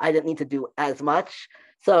 I didn't need to do as much.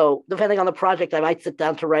 So depending on the project, I might sit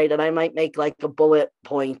down to write and I might make like a bullet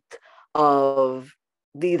point of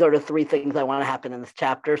these are the 3 things I want to happen in this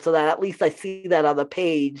chapter, so that at least I see that on the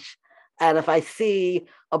page. And if I see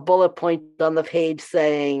a bullet point on the page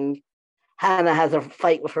saying Hannah has a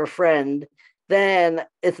fight with her friend, then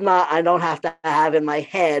it's not, I don't have to have in my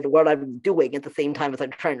head what I'm doing at the same time as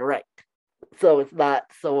I'm trying to write. So it's not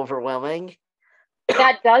so overwhelming.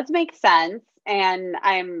 That does make sense. And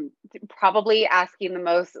I'm probably asking the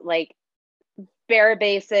most like bare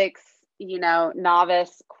basics,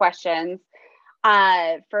 novice questions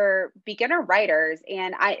for beginner writers.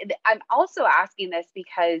 And I'm also asking this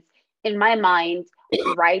because in my mind,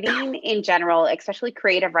 writing in general, especially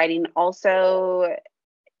creative writing, also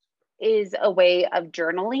is a way of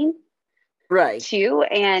journaling, right? Too.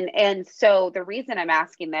 And so the reason I'm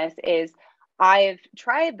asking this is I've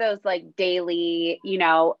tried those like daily,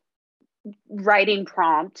 writing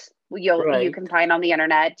prompts you can find on the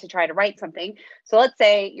internet to try to write something. So let's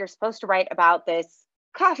say you're supposed to write about this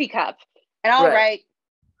coffee cup, and I'll write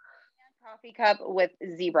coffee cup with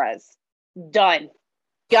zebras. Done.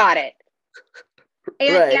 Got it.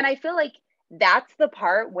 And I feel like that's the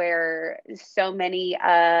part where so many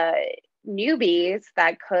newbies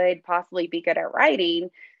that could possibly be good at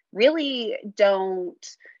writing really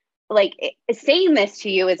don't like saying this to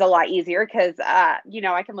you is a lot easier because I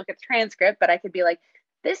can look at the transcript, but I could be like,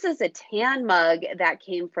 this is a tan mug that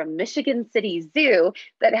came from Michigan City Zoo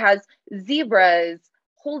that has zebras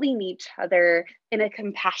holding each other in a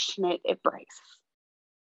compassionate embrace.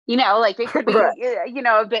 You know, like it could be, Right. you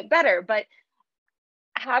know, a bit better, but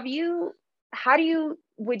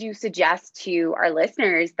would you suggest to our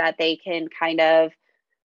listeners that they can kind of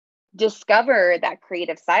discover that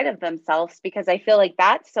creative side of themselves? Because I feel like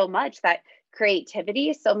that's so much that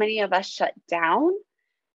creativity, so many of us shut down,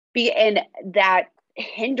 and that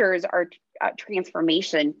hinders our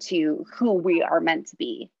transformation to who we are meant to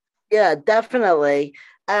be. Yeah, definitely.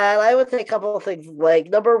 And I would say a couple of things. Like,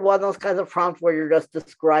 number one, those kinds of prompts where you're just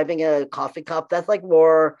describing a coffee cup, that's like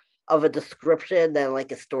more of a description than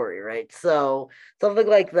like a story, right? So something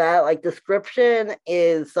like that, like description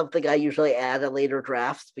is something I usually add in later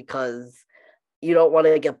drafts because you don't want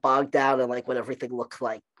to get bogged down in like what everything looks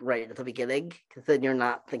like right at the beginning, because then you're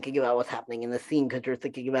not thinking about what's happening in the scene, because you're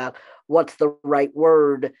thinking about what's the right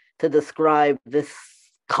word to describe this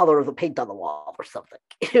color of the paint on the wall or something,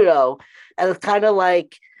 you know. And it's kind of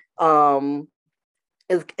like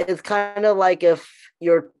it's kind of like if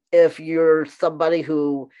you're somebody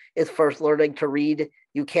who is first learning to read,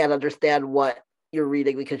 you can't understand what you're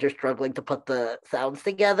reading because you're struggling to put the sounds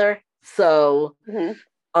together. So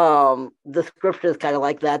the script is kind of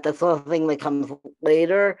like that. That's something that comes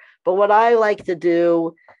later. But what I like to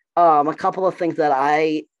do, a couple of things that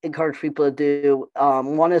I encourage people to do.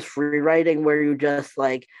 One is free writing, where you just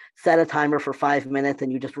like set a timer for 5 minutes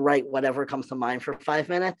and you just write whatever comes to mind for 5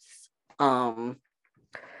 minutes. And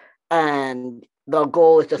the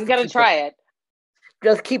goal is just I'm gonna try it.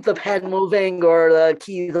 Just keep the pen moving or the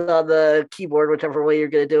keys on the keyboard, whichever way you're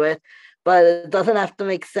gonna do it. But it doesn't have to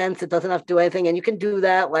make sense. It doesn't have to do anything. And you can do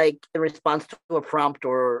that like in response to a prompt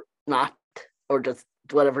or not, or just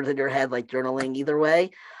whatever's in your head, like journaling, either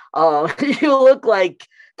way. You look like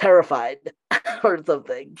terrified or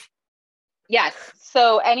something. Yes.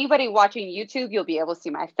 So anybody watching YouTube, you'll be able to see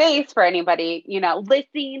my face. For anybody, you know,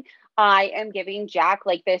 listening, I am giving Jack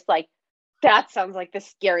like this, like, that sounds like the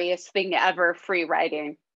scariest thing ever, free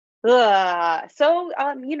writing. So,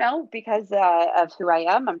 you know, because of who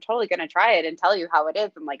I am, I'm totally going to try it and tell you how it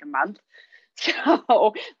is in like a month.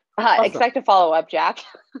 So Awesome. Expect a follow up, Jack.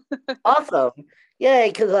 Awesome. Yay,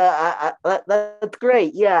 because that's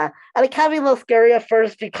great. Yeah. And it can be a little scary at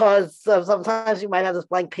first because sometimes you might have this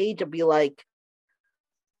blank page and be like,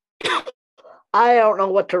 I don't know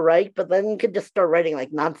what to write, but then you can just start writing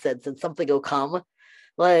like nonsense and something will come.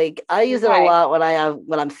 Like I use it a lot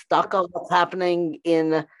when I'm stuck on what's happening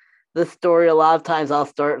in the story. A lot of times I'll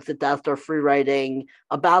start free writing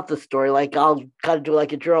about the story. Like I'll kind of do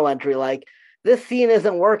like a journal entry, like this scene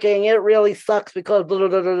isn't working. It really sucks because blah, blah,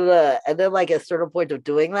 blah, blah, blah. And then like at a certain point of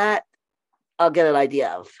doing that, I'll get an idea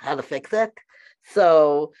of how to fix it.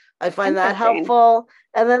 So I find that helpful.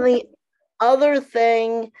 And then the other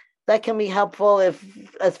thing that can be helpful,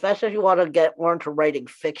 especially if you want to get more into writing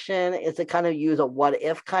fiction, is to kind of use a what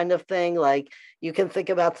if kind of thing. Like you can think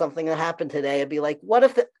about something that happened today and be like, what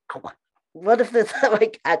if this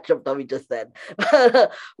my cat jumped on me just then.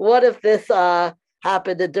 What if this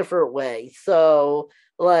happened a different way? So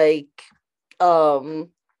like you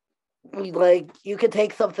could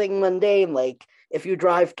take something mundane, like if you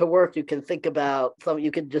drive to work, you can think about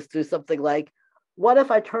you could just do something like, what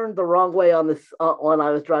if I turned the wrong way on this when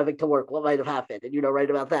I was driving to work? What might have happened? And,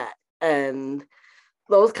 write about that. And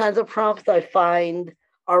those kinds of prompts I find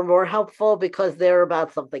are more helpful because they're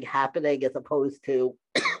about something happening as opposed to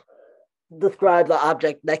describe the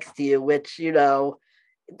object next to you, which, it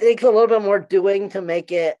takes a little bit more doing to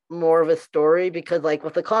make it more of a story, because like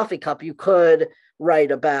with the coffee cup, you could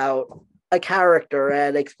write about a character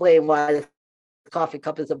and explain why the coffee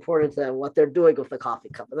cup is important to them, what they're doing with the coffee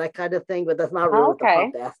cup and that kind of thing, but that's not really what the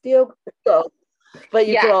prompt asked you. So, but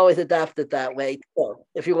you can always adapt it that way too,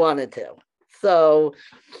 if you wanted to. So,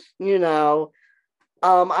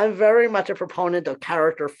 I'm very much a proponent of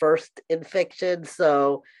character first in fiction.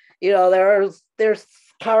 So, there's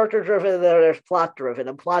character driven, there's plot driven,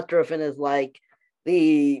 and plot driven is like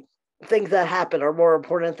the things that happen are more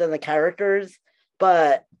important than the characters.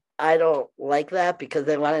 But I don't like that, because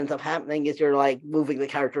then what ends up happening is you're like moving the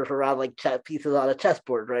characters around like pieces on a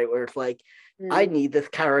chessboard, right? Where it's like, I need this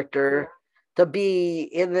character to be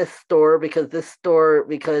in this store because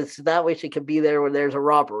that way she can be there when there's a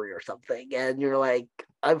robbery or something. And you're like,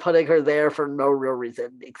 I'm putting her there for no real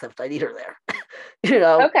reason except I need her there.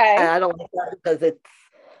 Okay. And I don't like that because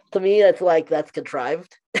to me, it's like that's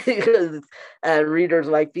contrived. And readers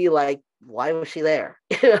might be like, why was she there?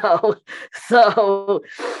 So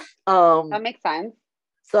that makes sense.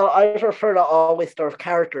 So I prefer to always start with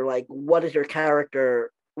character. Like, what does your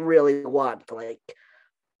character really want? Like,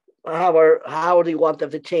 how do you want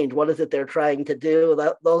them to change? What is it they're trying to do?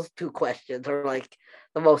 Those two questions are like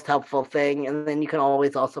the most helpful thing. And then you can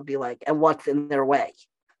always also be like, and what's in their way?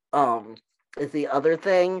 Is the other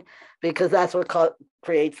thing, because that's what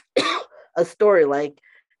creates a story. Like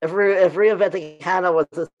if Reinventing Hannah was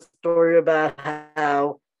a story about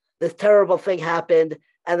how this terrible thing happened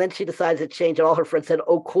and then she decides to change and all her friends said,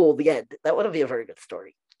 oh cool, the end, that wouldn't be a very good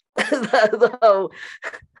story. So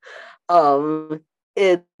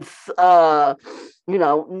it's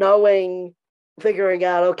knowing, figuring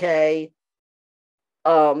out, okay,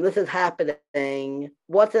 this is happening,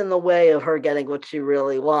 what's in the way of her getting what she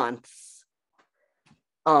really wants.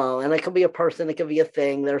 And it could be a person, it could be a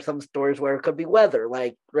thing. There are some stories where it could be weather,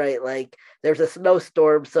 like there's a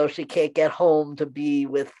snowstorm, so she can't get home to be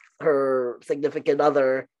with her significant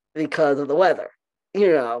other because of the weather,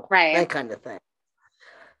 right, that kind of thing.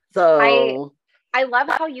 So I love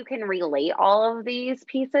how you can relate all of these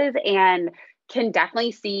pieces and can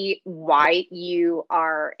definitely see why you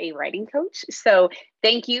are a writing coach. So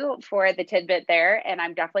thank you for the tidbit there. And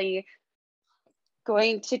I'm definitely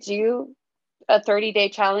going to do a 30-day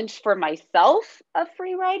challenge for myself of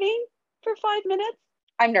free writing for 5 minutes.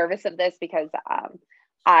 I'm nervous of this because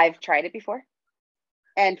I've tried it before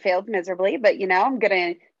and failed miserably, but I'm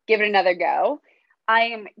going to give it another go. I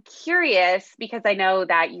am curious because I know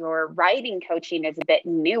that your writing coaching is a bit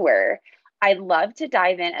newer. I'd love to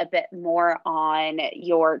dive in a bit more on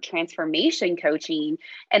your transformation coaching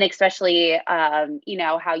and especially,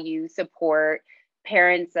 how you support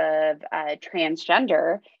parents of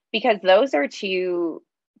transgender, because those are two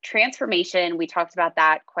transformation. We talked about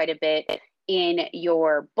that quite a bit in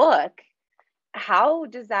your book. How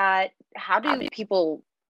do people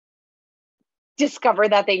discover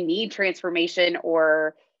that they need transformation,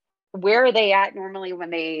 or where are they at normally when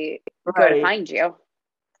they go to find you?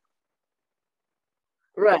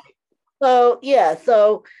 Right. So, yeah.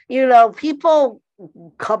 So, people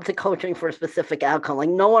come to coaching for a specific outcome. Like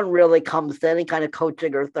no one really comes to any kind of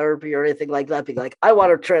coaching or therapy or anything like that being like, I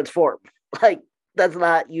want to transform. Like that's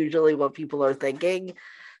not usually what people are thinking.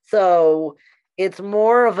 So it's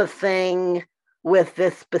more of a thing with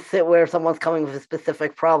this specific, where someone's coming with a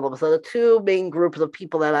specific problem. So the two main groups of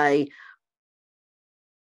people that I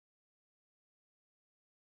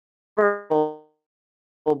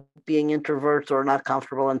being introverts or not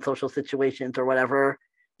comfortable in social situations or whatever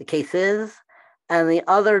the case is. And the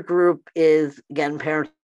other group is, again,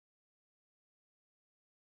 parents.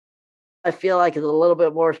 I feel like it's a little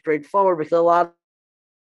bit more straightforward because a lot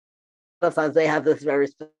of times they have this very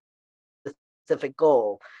specific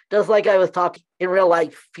goal. Just like I was talking in real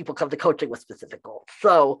life, people come to coaching with specific goals.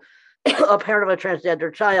 So a parent of a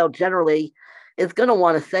transgender child generally is going to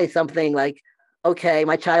want to say something like, okay,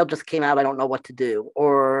 my child just came out, I don't know what to do.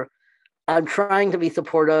 Or I'm trying to be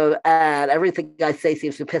supportive and everything I say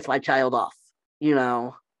seems to piss my child off,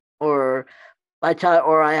 or my child,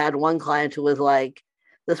 or I had one client who was like,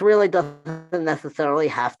 this really doesn't necessarily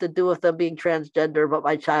have to do with them being transgender, but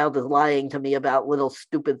my child is lying to me about little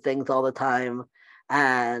stupid things all the time.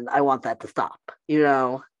 And I want that to stop,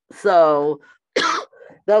 So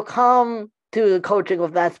they'll come to coaching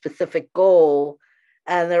with that specific goal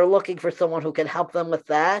and they're looking for someone who can help them with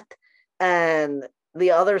that. And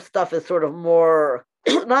the other stuff is sort of more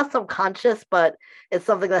not subconscious, but it's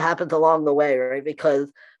something that happens along the way, right? Because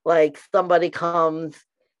like somebody comes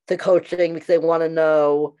to coaching because they want to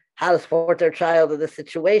know how to support their child in this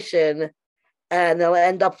situation, and they'll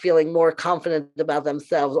end up feeling more confident about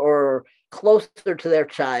themselves or closer to their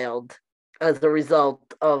child as a result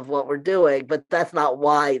of what we're doing. But that's not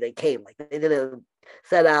why they came. Like they didn't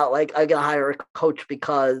set out like, I'm gonna hire a coach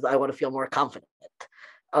because I want to feel more confident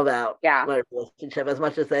about my relationship, as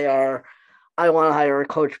much as they are, I want to hire a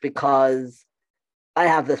coach because I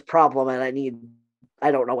have this problem and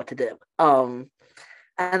I don't know what to do. And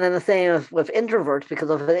then the same with introverts, because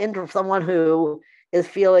of someone who is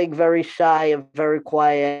feeling very shy and very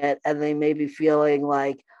quiet, and they may be feeling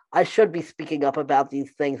like I should be speaking up about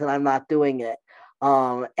these things and I'm not doing it.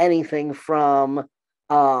 Anything from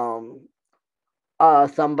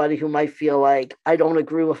somebody who might feel like I don't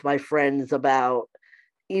agree with my friends about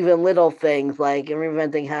even little things. Like in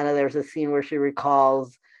Reinventing Hannah, there's a scene where she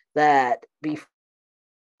recalls that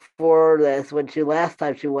before this, when last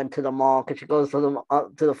time she went to the mall, because she goes to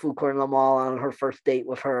the food court in the mall on her first date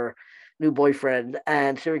with her new boyfriend,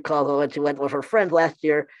 and she recalls that when she went with her friend last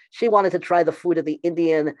year, she wanted to try the food at the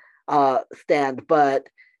Indian stand, but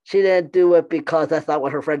she didn't do it because that's not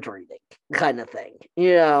what her friends were eating, kind of thing,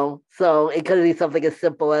 So it could be something as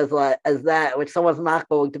simple as that, which someone's not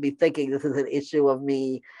going to be thinking this is an issue of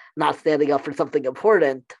me not standing up for something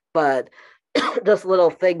important, but just little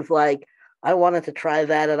things like I wanted to try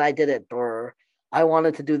that and I didn't, or I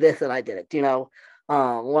wanted to do this and I didn't,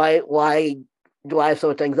 Why do I have so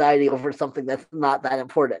much anxiety over something that's not that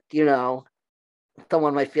important?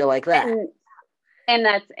 Someone might feel like that. And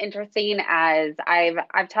that's interesting, as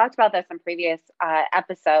I've talked about this in previous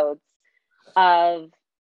episodes of,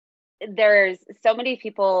 there's so many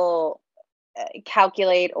people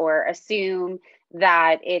calculate or assume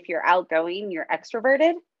that if you're outgoing, you're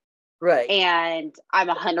extroverted. Right. And I'm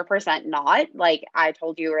 100% not. Like I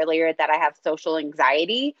told you earlier that I have social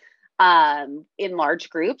anxiety in large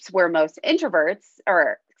groups, where most extroverts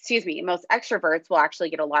will actually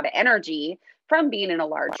get a lot of energy from being in a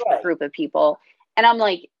large group of people. And I'm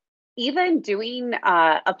like, even doing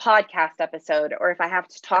a podcast episode, or if I have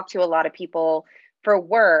to talk to a lot of people for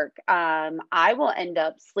work, I will end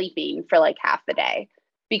up sleeping for like half the day,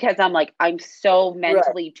 because I'm like, I'm so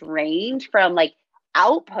mentally drained from like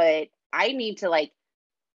output. I need to like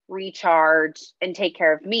recharge and take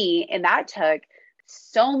care of me. And that took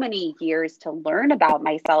so many years to learn about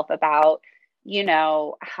myself, about,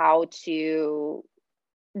 how to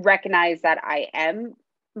recognize that I am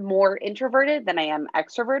more introverted than I am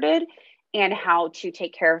extroverted, and how to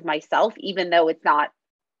take care of myself, even though it's not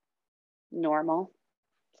normal.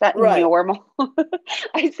 Is that normal?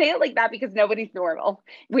 I say it like that because nobody's normal.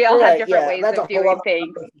 We all have different ways of doing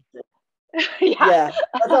things. Yeah,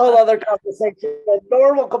 that's a whole other conversation.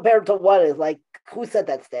 Normal compared to what is, like, who set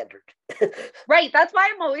that standard? Right. That's why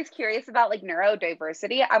I'm always curious about like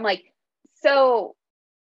neurodiversity. I'm like, so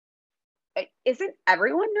isn't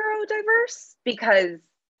everyone neurodiverse? Because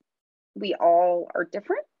we all are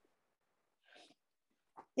different.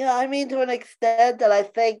 Yeah, I mean, to an extent, that I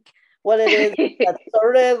think what it is that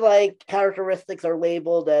certain like characteristics are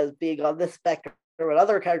labeled as being on this spectrum, and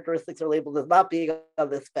other characteristics are labeled as not being on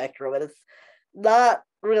this spectrum, and it's not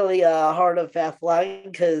really a hard and fast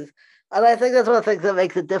line, and I think that's one of the things that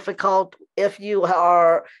makes it difficult if you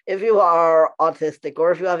are autistic,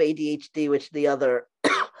 or if you have ADHD, which the other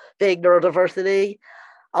big neurodiversity.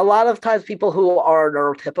 A lot of times people who are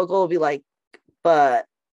neurotypical will be like, but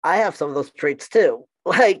I have some of those traits too.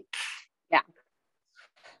 Like, yeah.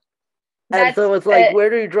 And so it's like, where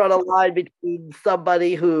do you draw the line between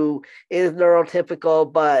somebody who is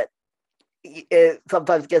neurotypical, but it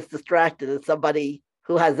sometimes gets distracted, and somebody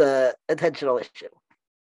who has a attentional issue?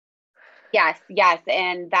 Yes.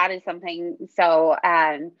 And that is something. So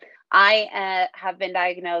I have been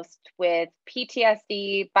diagnosed with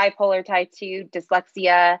PTSD, bipolar type 2,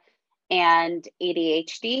 dyslexia, and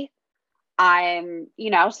ADHD. I'm,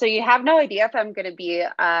 so you have no idea if I'm going to be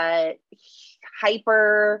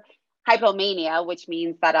hypomania, which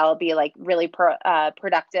means that I'll be like really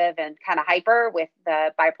productive and kind of hyper with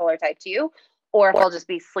the bipolar type 2, or if I'll just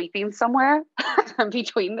be sleeping somewhere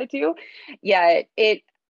between the two. Yeah, it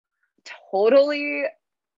totally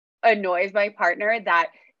annoys my partner that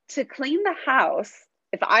to clean the house,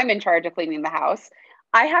 if I'm in charge of cleaning the house,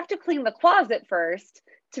 I have to clean the closet first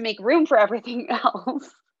to make room for everything else.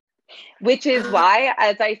 Which is why,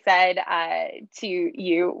 as I said to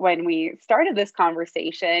you when we started this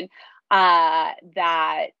conversation,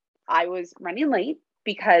 that I was running late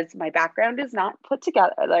because my background is not put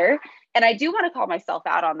together. And I do want to call myself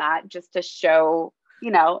out on that, just to show,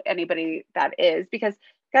 anybody that is, because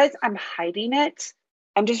guys, I'm hiding it.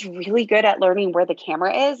 I'm just really good at learning where the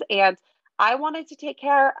camera is. And I wanted to take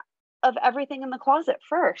care of everything in the closet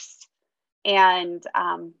first. And,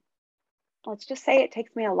 let's just say it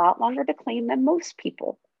takes me a lot longer to clean than most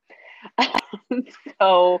people.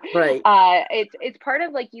 So it's part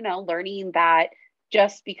of like, learning that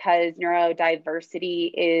just because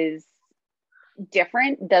neurodiversity is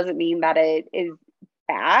different doesn't mean that it is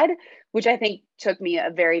bad, which I think took me a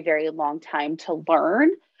very, very long time to learn.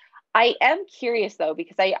 I am curious though,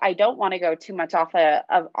 because I don't want to go too much off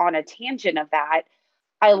on a tangent of that.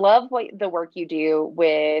 I love the work you do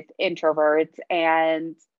with introverts,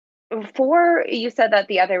 and you said that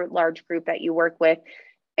the other large group that you work with,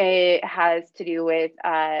 it has to do with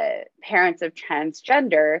parents of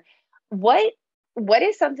transgender. What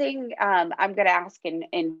is something I'm going to ask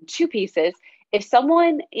in two pieces? If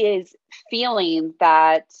someone is feeling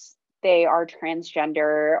that they are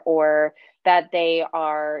transgender, or that they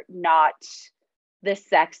are not the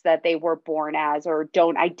sex that they were born as, or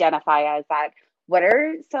don't identify as that, what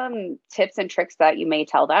are some tips and tricks that you may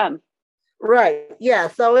tell them? Right. Yeah.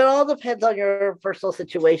 So it all depends on your personal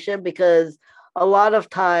situation, because a lot of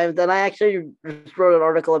times, and I actually just wrote an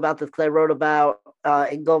article about this, because I wrote about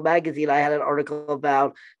in Go Magazine, I had an article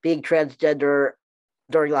about being transgender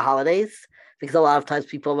during the holidays, because a lot of times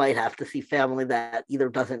people might have to see family that either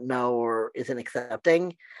doesn't know or isn't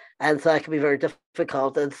accepting. And so that can be very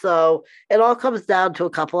difficult. And so it all comes down to a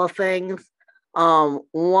couple of things.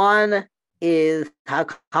 One, is how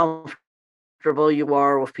comfortable you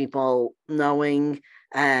are with people knowing,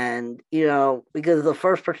 and because the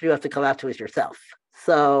first person you have to come out to is yourself.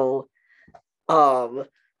 So um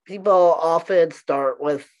people often start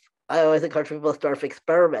with, I always encourage people to start with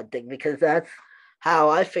experimenting, because that's how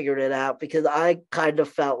I figured it out, because I kind of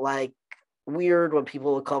felt like weird when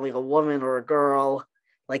people would call me a woman or a girl.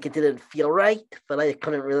 Like, it didn't feel right, but I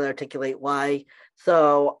couldn't really articulate why.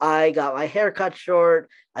 So I got my hair cut short.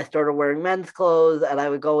 I started wearing men's clothes, and I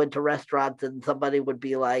would go into restaurants and somebody would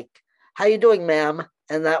be like, "How you doing, ma'am?"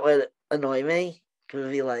 And that would annoy me. It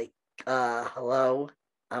would be like, hello.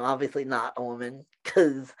 I'm obviously not a woman,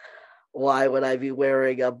 because why would I be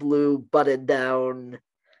wearing a blue button down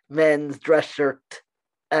men's dress shirt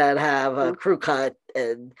and have a crew cut?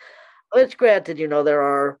 And which, granted, there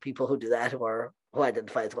are people who do that who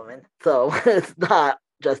identify as women. So it's not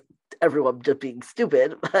just everyone just being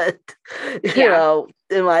stupid, but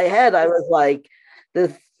in my head, I was like,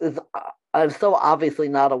 this is, I'm so obviously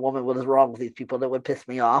not a woman. What is wrong with these people? That would piss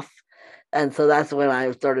me off. And so that's when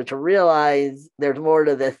I started to realize there's more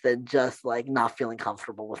to this than just like not feeling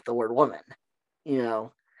comfortable with the word woman, you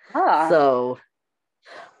know. So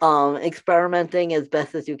experimenting as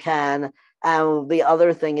best as you can. And the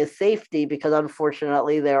other thing is safety, because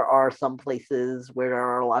unfortunately there are some places where there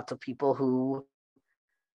are lots of people who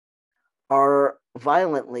are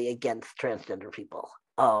violently against transgender people.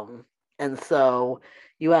 And so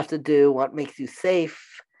you have to do what makes you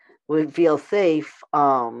safe, would feel safe.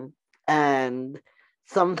 And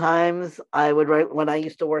sometimes I would write, when I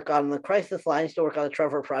used to work on the crisis line, I used to work on the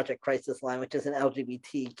Trevor Project Crisis Line, which is an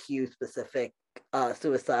LGBTQ specific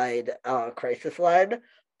suicide crisis line.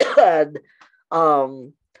 And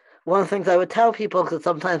one of the things I would tell people, because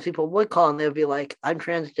sometimes people would call and they'd be like, "I'm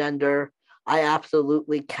transgender. I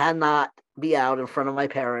absolutely cannot be out in front of my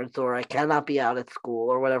parents, or I cannot be out at school,"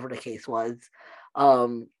 or whatever the case was.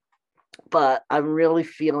 But I'm really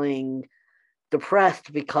feeling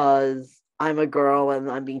depressed because I'm a girl and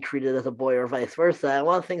I'm being treated as a boy, or vice versa. And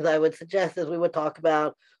one of the things I would suggest is we would talk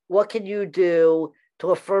about, what can you do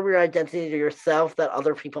to affirm your identity to yourself that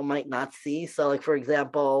other people might not see. So, like, for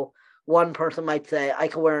example, one person might say, "I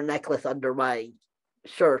can wear a necklace under my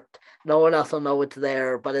shirt. No one else will know it's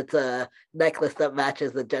there, but it's a necklace that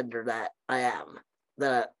matches the gender that I am."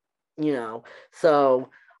 That, so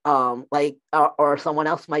or someone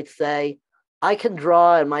else might say, "I can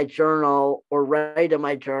draw in my journal or write in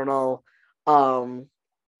my journal."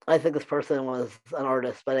 I think this person was an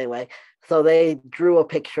artist, but anyway, so they drew a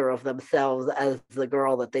picture of themselves as the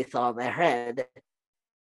girl that they saw in their head,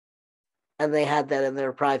 and they had that in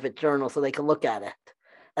their private journal so they could look at it,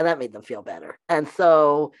 and that made them feel better. And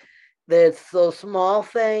so there's those small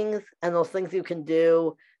things and those things you can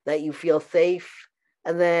do that you feel safe.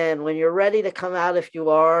 And then when you're ready to come out, if you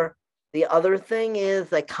are, the other thing is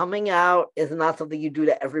that coming out is not something you do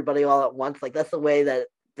to everybody all at once. Like, that's the way that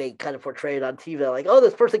they kind of portray it on TV. Like, "Oh,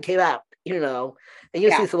 this person came out," and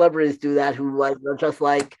you see celebrities do that, who like are just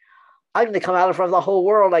like, "I'm going to come out in front of the whole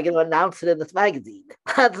world. I'm going to announce it in this magazine."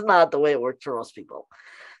 That's not the way it works for most people.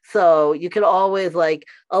 So you can always, like,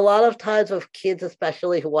 a lot of times with kids,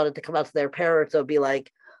 especially who wanted to come out to their parents, it would be like,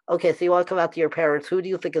 "Okay, so you want to come out to your parents. Who do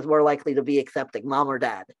you think is more likely to be accepting, mom or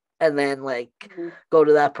dad?" And then, like, go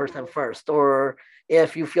to that person first. Or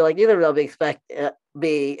if you feel like neither of them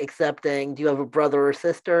be accepting, do you have a brother or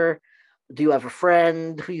sister? Do you have a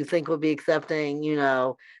friend who you think would be accepting?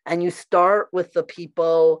 And you start with the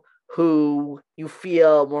people who you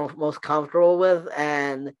feel most comfortable with.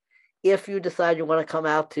 And if you decide you want to come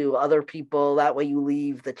out to other people, that way you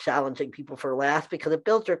leave the challenging people for last, because it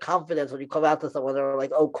builds your confidence when you come out to someone, they're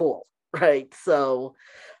like, "Oh, cool." Right. So,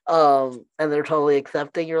 and they're totally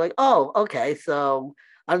accepting. You're like, "Oh, okay. So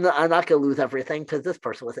I'm not going to lose everything because this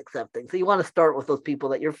person was accepting." So you want to start with those people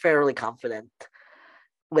that you're fairly confident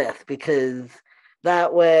with, because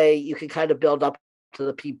that way you can kind of build up to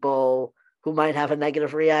the people who might have a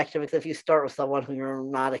negative reaction. Because if you start with someone who you're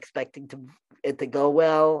not expecting it to go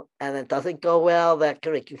well, and it doesn't go well, that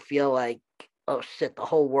can make you feel like, "Oh shit, the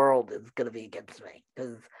whole world is going to be against me,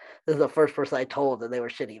 because this is the first person I told and they were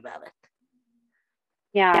shitty about it."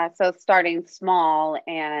 Yeah. So starting small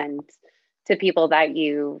and to people that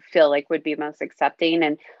you feel like would be most accepting.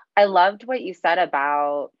 And I loved what you said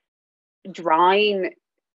about drawing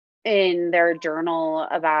in their journal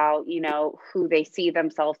about, who they see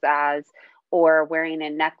themselves as, or wearing a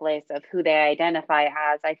necklace of who they identify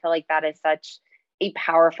as. I feel like that is such a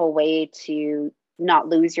powerful way to not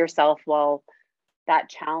lose yourself while that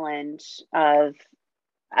challenge of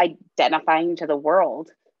identifying to the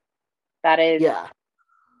world. That is, Yeah.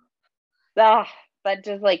 that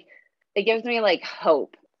just, like, it gives me like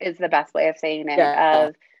hope is the best way of saying it. Yeah.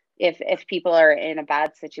 Of if people are in a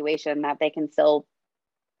bad situation, that they can still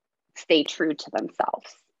stay true to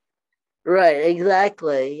themselves. Right,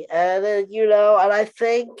 exactly. And then, and I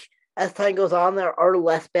think as time goes on, there are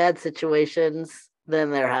less bad situations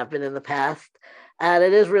than there have been in the past. And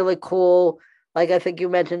it is really cool, like I think you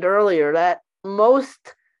mentioned earlier, that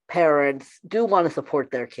most parents do want to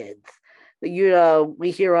support their kids.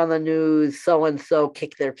 We hear on the news so and so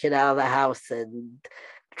kicked their kid out of the house, and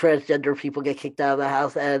transgender people get kicked out of the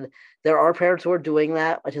house. And there are parents who are doing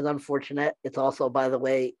that, which is unfortunate. It's also, by the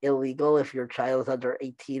way, illegal if your child is under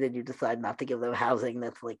 18 and you decide not to give them housing.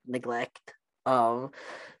 That's like neglect.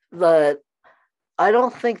 But I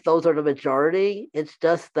don't think those are the majority. It's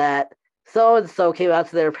just that so and so came out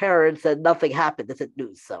to their parents and nothing happened. It's in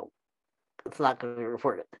news, so it's not going to be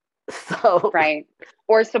reported. So right,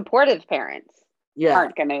 or supportive parents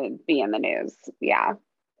aren't yeah, going to be in the news. Yeah.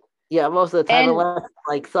 most of the time, And unless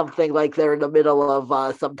like something like they're in the middle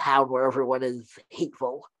of some town where everyone is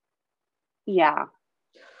hateful. yeah.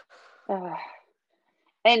 Ugh.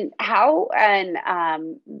 And how,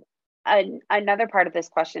 another part of this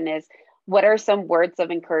question is, what are some words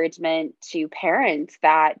of encouragement to parents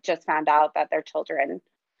that just found out that their children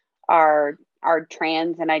are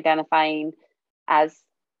trans and identifying as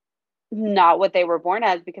not what they were born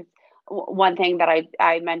as? Because one thing that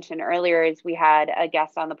I mentioned earlier is we had a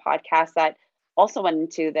guest on the podcast that also went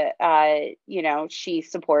into the, she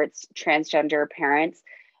supports transgender parents.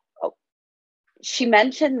 She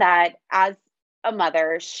mentioned that as a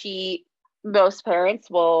mother, most parents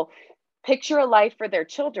will picture a life for their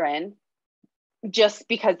children just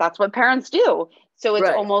because that's what parents do. So it's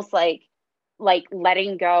Right. almost like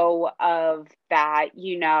letting go of that,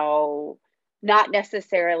 not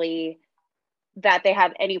necessarily that they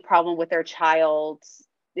have any problem with their child,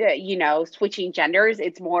 switching genders.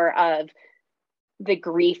 It's more of the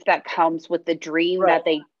grief that comes with the dream Right. that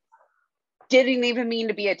they didn't even mean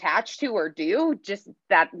to be attached to or do, just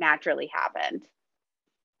that naturally happened.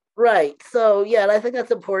 Right. So yeah, and I think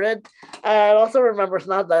that's important. And also remember, it's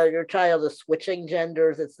not that your child is switching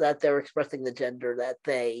genders; it's that they're expressing the gender that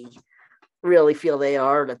they really feel they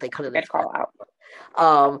are, that they couldn't Good express. call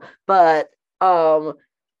out. But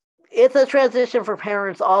it's a transition for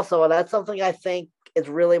parents also, and that's something I think is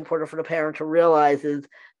really important for the parent to realize is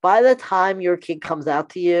by the time your kid comes out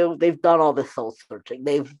to you, they've done all this soul searching.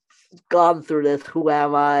 They've gone through this. Who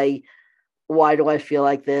am I? Why do I feel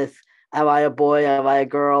like this? Am I a boy? Am I a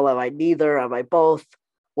girl? Am I neither? Am I both?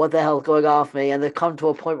 What the hell's going on with me? And they come to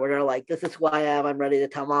a point where they're like, this is who I am. I'm ready to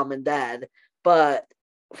tell mom and dad. But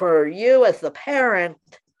for you as the parent,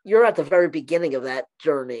 you're at the very beginning of that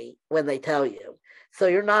journey when they tell you. So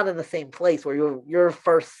you're not in the same place where you're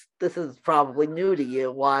first, this is probably new to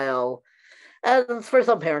you, while, and for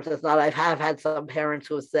some parents it's not. I have had some parents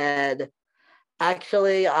who have said,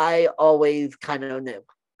 actually, I always kind of knew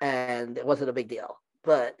and it wasn't a big deal.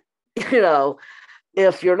 But,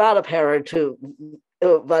 if you're not a parent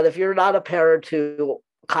if you're not a parent who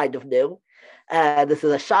kind of knew, and this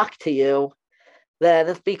is a shock to you, then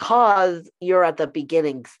it's because you're at the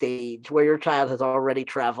beginning stage where your child has already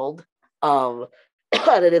traveled. And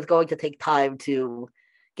it is going to take time to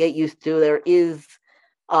get used to. There is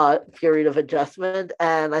a period of adjustment.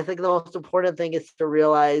 And I think the most important thing is to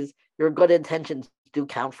realize your good intentions do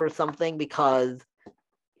count for something, because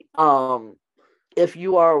if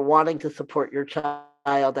you are wanting to support your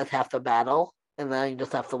child, that's half the battle. And then you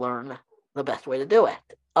just have to learn the best way to do it.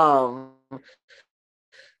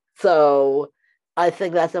 So I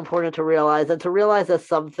think that's important to realize, and to realize that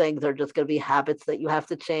some things are just going to be habits that you have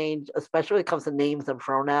to change, especially when it comes to names and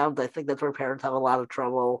pronouns. I think that's where parents have a lot of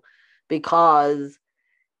trouble, because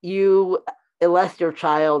unless your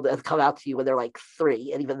child has come out to you when they're like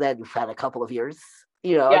 3, and even then you've had a couple of years,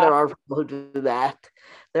 Yeah. There are people who do that.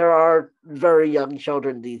 There are very young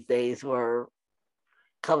children these days who are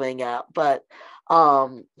coming out, but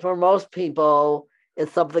for most people,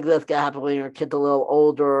 it's something that's going to happen when your kid's a little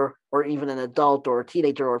older, or even an adult or a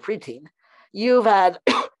teenager or a preteen. You've had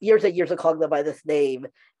years and years of calling them by this name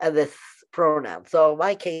and this pronoun. So in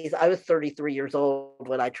my case, I was 33 years old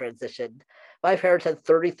when I transitioned. My parents had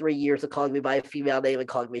 33 years of calling me by a female name and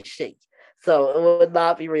calling me she. So it would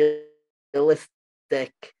not be realistic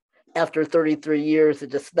after 33 years to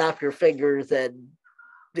just snap your fingers and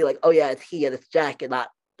be like, oh yeah, it's he and it's Jack, and not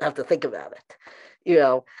have to think about it.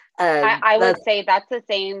 And I would say that's the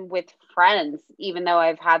same with friends, even though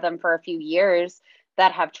I've had them for a few years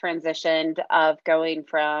that have transitioned of going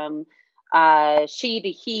from she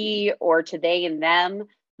to he or to they and them.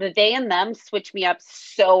 The they and them switch me up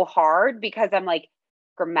so hard because I'm like,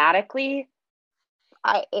 grammatically,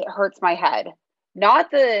 it hurts my head.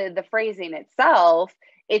 not the phrasing itself.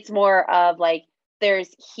 It's more of like there's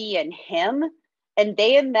he and him, and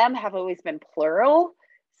they and them have always been plural.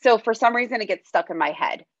 So for some reason, it gets stuck in my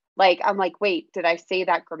head. Like, I'm like, wait, did I say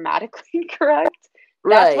that grammatically correct?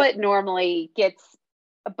 That's Right. what normally gets,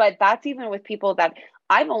 but that's even with people that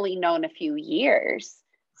I've only known a few years.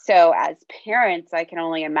 So as parents, I can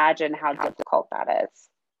only imagine how difficult that is.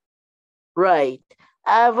 Right.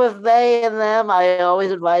 With they and them, I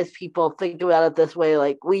always advise people think about it this way.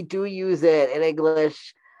 Like, we do use it in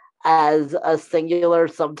English as a singular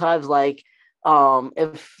sometimes. Like,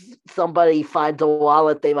 if somebody finds a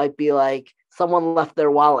wallet, they might be like, someone left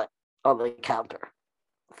their wallet on the counter.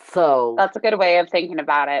 So, That's a good way of thinking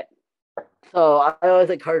about it. so I always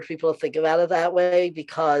encourage people to think about it that way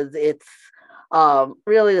because it's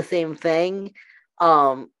really the same thing.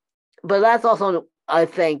 Um, but that's also, I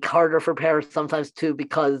think, harder for parents sometimes too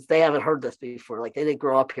because they haven't heard this before. Like, they didn't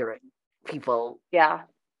grow up hearing people, Yeah.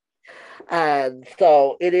 and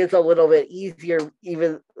so it is a little bit easier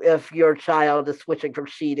even if your child is switching from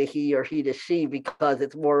she to he or he to she because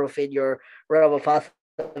it's more within your realm of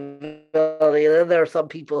possibility. And then there are some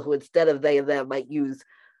people who, instead of they and them, might use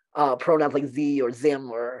pronouns like Z or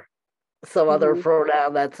Zim or some other Mm-hmm.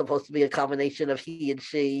 pronoun that's supposed to be a combination of he and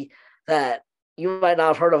she that you might not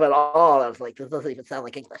have heard of at all. I was like, this doesn't even sound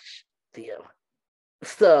like English to you.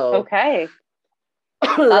 So, Okay.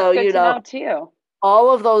 so That's good to know too.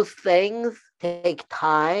 all of those things take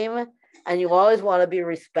time, and you always want to be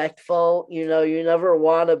respectful. You never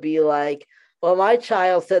want to be like, well, my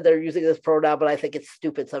child said they're using this pronoun, but I think it's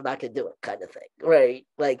stupid, so I'm not going to do it, kind of thing, right?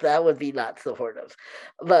 Like, that would be not supportive.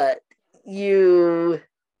 But you,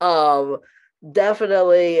 um,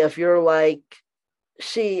 definitely, if you're like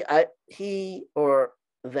he, or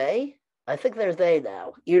they, I think they're they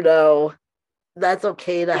now, that's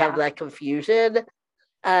okay to have Yeah. that confusion.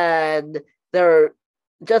 And they're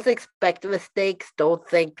just expect mistakes. Don't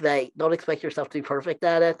expect yourself to be perfect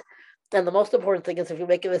at it. And the most important thing is, if you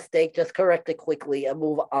make a mistake, just correct it quickly and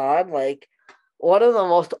move on. Like, one of the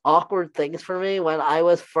most awkward things for me when I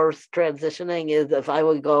was first transitioning is if I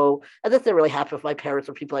would go, and this didn't really happen with my parents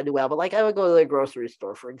or people I knew well, but like, I would go to the grocery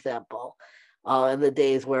store, for example, in the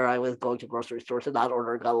days where I was going to grocery stores and not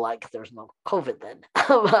ordering online because there's no COVID then.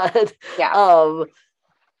 but Yeah. um,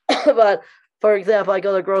 but for example, I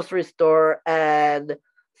go to the grocery store and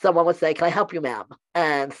someone would say, "Can I help you, ma'am?"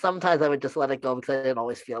 And sometimes I would just let it go because I didn't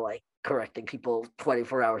always feel like correcting people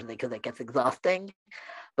 24 hours a day because it gets exhausting.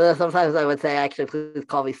 But then sometimes I would say, "Actually, please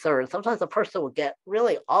call me sir." And sometimes the person would get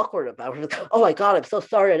really awkward about it. Oh my God, I'm so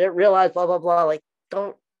sorry. I didn't realize, blah, blah, blah. Like,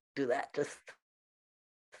 don't do that. Just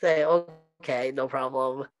say, okay, no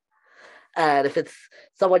problem. And if it's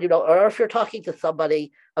someone you know, or if you're talking to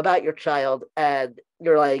somebody about your child and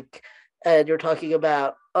you're talking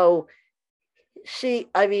about, oh, he,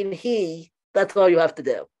 that's all you have to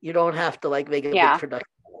do. You don't have to like make a big Yeah. production.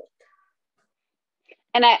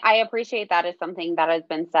 And I appreciate that as something that has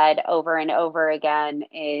been said over and over again,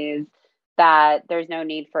 is that there's no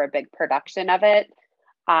need for a big production of it.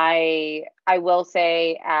 I will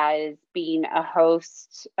say, as being a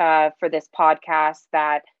host for this podcast,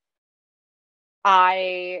 that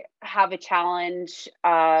I have a challenge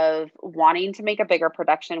of wanting to make a bigger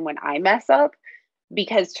production when I mess up,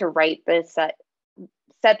 because to write this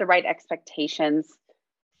set the right expectations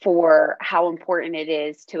for how important it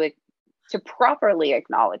is to properly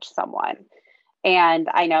acknowledge someone. And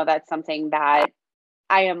I know that's something that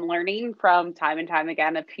I am learning from time and time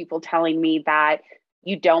again, of people telling me that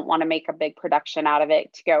you don't want to make a big production out of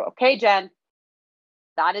it, to go, okay, Jen,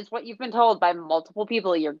 that is what you've been told by multiple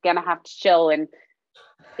people. You're going to have to chill, and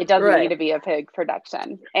it doesn't need Right. to be a big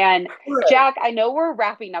production. And Right. Jack, I know we're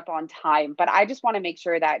wrapping up on time, but I just want to make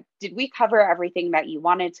sure that, did we cover everything that you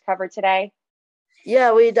wanted to cover today?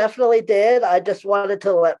 Yeah, we definitely did. I just wanted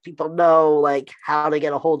to let people know like how to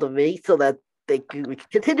get a hold of me so that we can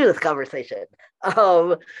continue this conversation.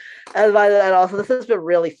 Um, and by that also, this has been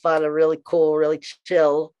really fun and really cool, really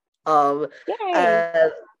chill. Yay.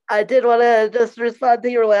 And I did want to just respond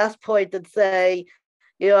to your last point and say,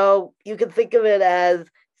 you can think of it as,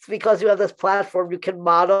 it's because you have this platform, you can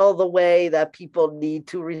model the way that people need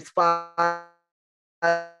to respond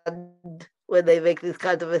when they make these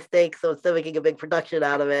kinds of mistakes. So instead of making a big production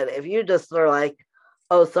out of it, if you just are like,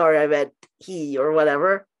 oh, sorry, I meant he or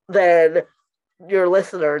whatever, then your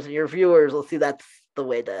listeners and your viewers will see that's the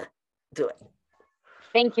way to do it.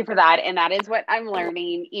 Thank you for that. And that is what I'm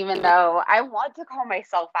learning, even though I want to call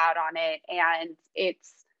myself out on it. And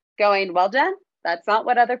it's going, well, Jen, that's not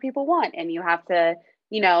what other people want. And you have to,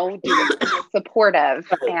 do what's supportive.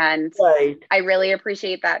 Right. And Right. I really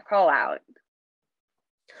appreciate that call out.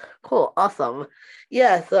 Cool, awesome.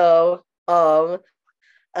 Yeah, so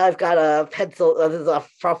I've got a pencil. This is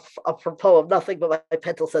apropos of nothing, but my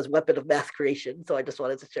pencil says "weapon of mass creation," so I just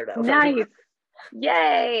wanted to share that with everyone. Nice.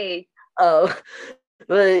 Yay. Oh,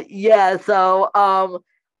 but yeah, so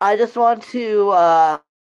I just want to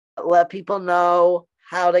let people know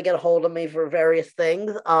how to get a hold of me for various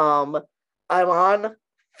things. I'm on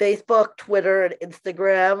Facebook, Twitter, and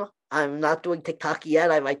Instagram. I'm not doing TikTok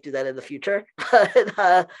yet. I might do that in the future,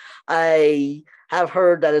 but I have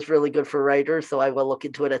heard that it's really good for writers, so I will look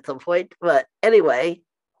into it at some point. But anyway,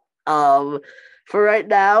 um, for right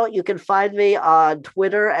now, you can find me on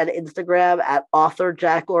Twitter and Instagram at author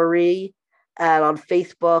Jack O'Ree, and on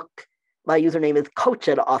Facebook, my username is Coach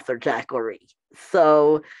and Author Jack O'Ree.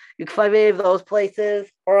 So you can find me in those places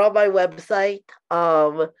or on my website.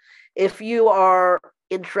 If you are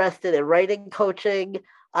interested in writing coaching,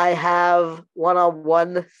 I have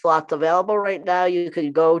one-on-one slots available right now. You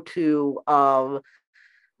can go to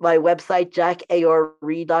my website,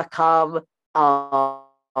 jackaore.com,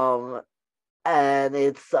 and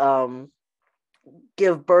it's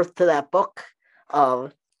Give Birth to That Book.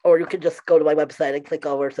 Or you can just go to my website and click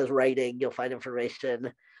on where it says writing. You'll find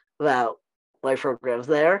information about my programs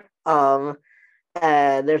there.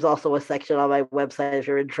 And there's also a section on my website if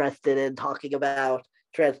you're interested in talking about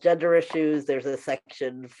transgender issues. There's a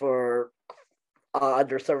section for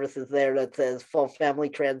under services there that says full family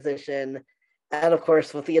transition. And of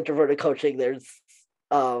course, with the introverted coaching, there's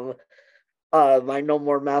my No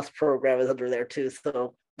More Mouse program is under there too.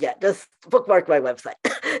 So yeah, just bookmark my website.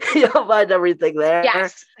 You'll find everything there.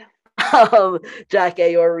 Yes.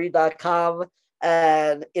 jackaore.com.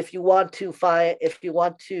 And if you want to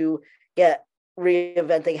get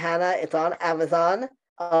Reinventing Hannah, it's on Amazon.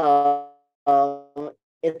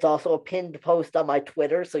 It's also a pinned post on my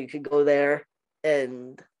Twitter, so you can go there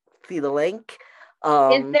and see the link.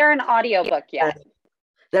 Is there an audiobook yet?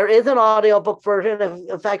 There is an audiobook version.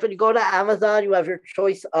 In fact, when you go to Amazon, you have your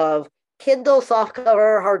choice of Kindle,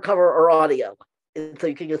 softcover, hardcover, or audio. And so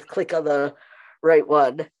you can just click on the right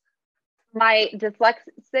one. My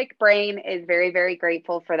dyslexic brain is very, very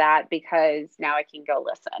grateful for that because now I can go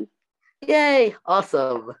listen. Yay,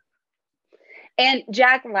 awesome. And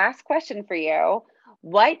Jack, last question for you.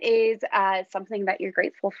 What is something that you're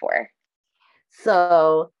grateful for?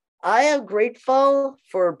 So I am grateful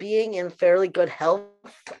for being in fairly good health.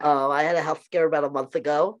 I had a health scare about a month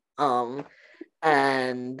ago, and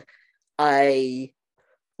I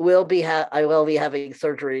will be having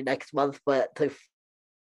surgery next month, but to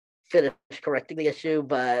finish correcting the issue.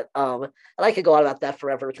 But and I could go on about that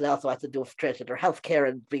forever because I also have to do with transgender healthcare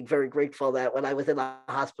and being very grateful that when I was in the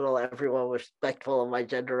hospital, everyone was respectful of my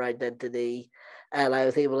gender identity, and I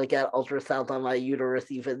was able to get ultrasound on my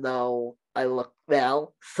uterus even though I look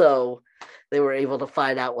male. So they were able to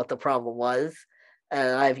find out what the problem was,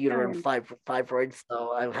 and I have uterine fibroids,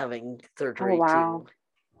 so I'm having surgery to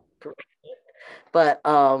correct it. But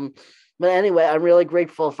anyway, I'm really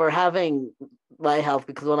grateful for having my health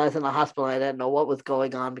because when I was in the hospital, I didn't know what was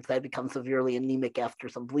going on because I'd become severely anemic after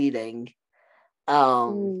some bleeding.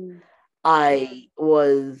 I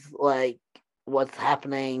was like, what's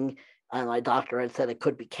happening? And my doctor had said it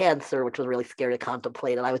could be cancer, which was really scary to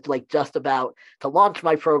contemplate. And I was like just about to launch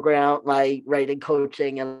my program, my writing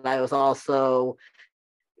coaching, and I was also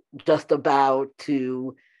just about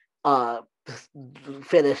to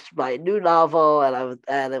finish my new novel,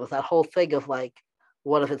 and it was that whole thing of like,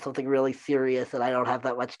 what if it's something really serious and I don't have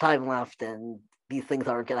that much time left and these things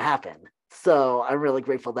aren't going to happen? So I'm really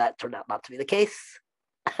grateful that turned out not to be the case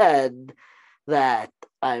and that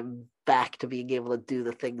I'm back to being able to do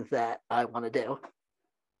the things that I want to do.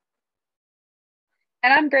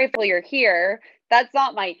 And I'm grateful you're here. That's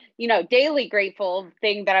not my, daily grateful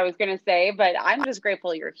thing that I was going to say, but I'm just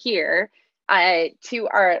grateful you're here. To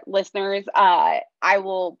our listeners, I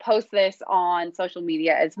will post this on social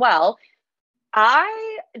media as well.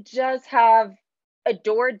 I just have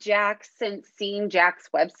adored Jack since seeing Jack's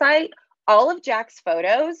website. All of Jack's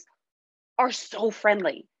photos are so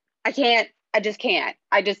friendly. I just can't.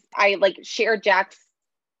 I like shared Jack's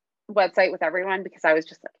website with everyone because I was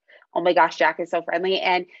just like, oh my gosh, Jack is so friendly.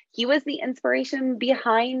 And he was the inspiration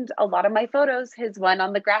behind a lot of my photos. His one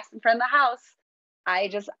on the grass in front of the house. I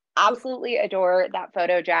just absolutely adore that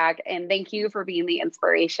photo, Jack. And thank you for being the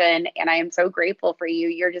inspiration. And I am so grateful for you.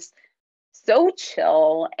 You're just so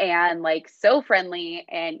chill and like so friendly,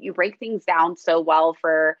 and you break things down so well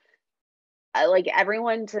for like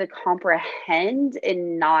everyone to comprehend,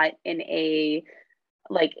 and not in a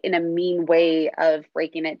mean way of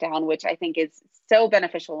breaking it down, which I think is so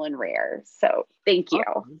beneficial and rare. So thank you.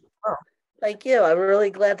 Oh, thank you. I'm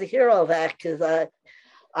really glad to hear all that because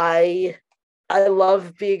I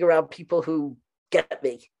love being around people who get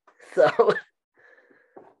me. So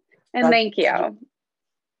and thank you.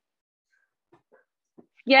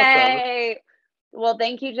 Yay. Awesome. Well,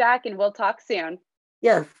 thank you, Jack, and we'll talk soon.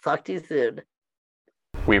 Yes, talk to you soon.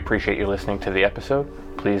 We appreciate you listening to the episode.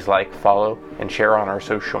 Please like, follow, and share on our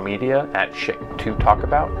social media at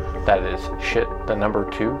Shit2Talkabout. That is shit, the number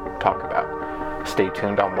 2, talk about. Stay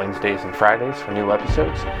tuned on Wednesdays and Fridays for new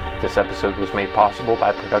episodes. This episode was made possible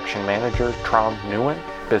by production manager Trom Nguyen,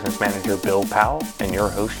 business manager Bill Powell, and your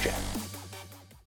host, Jack.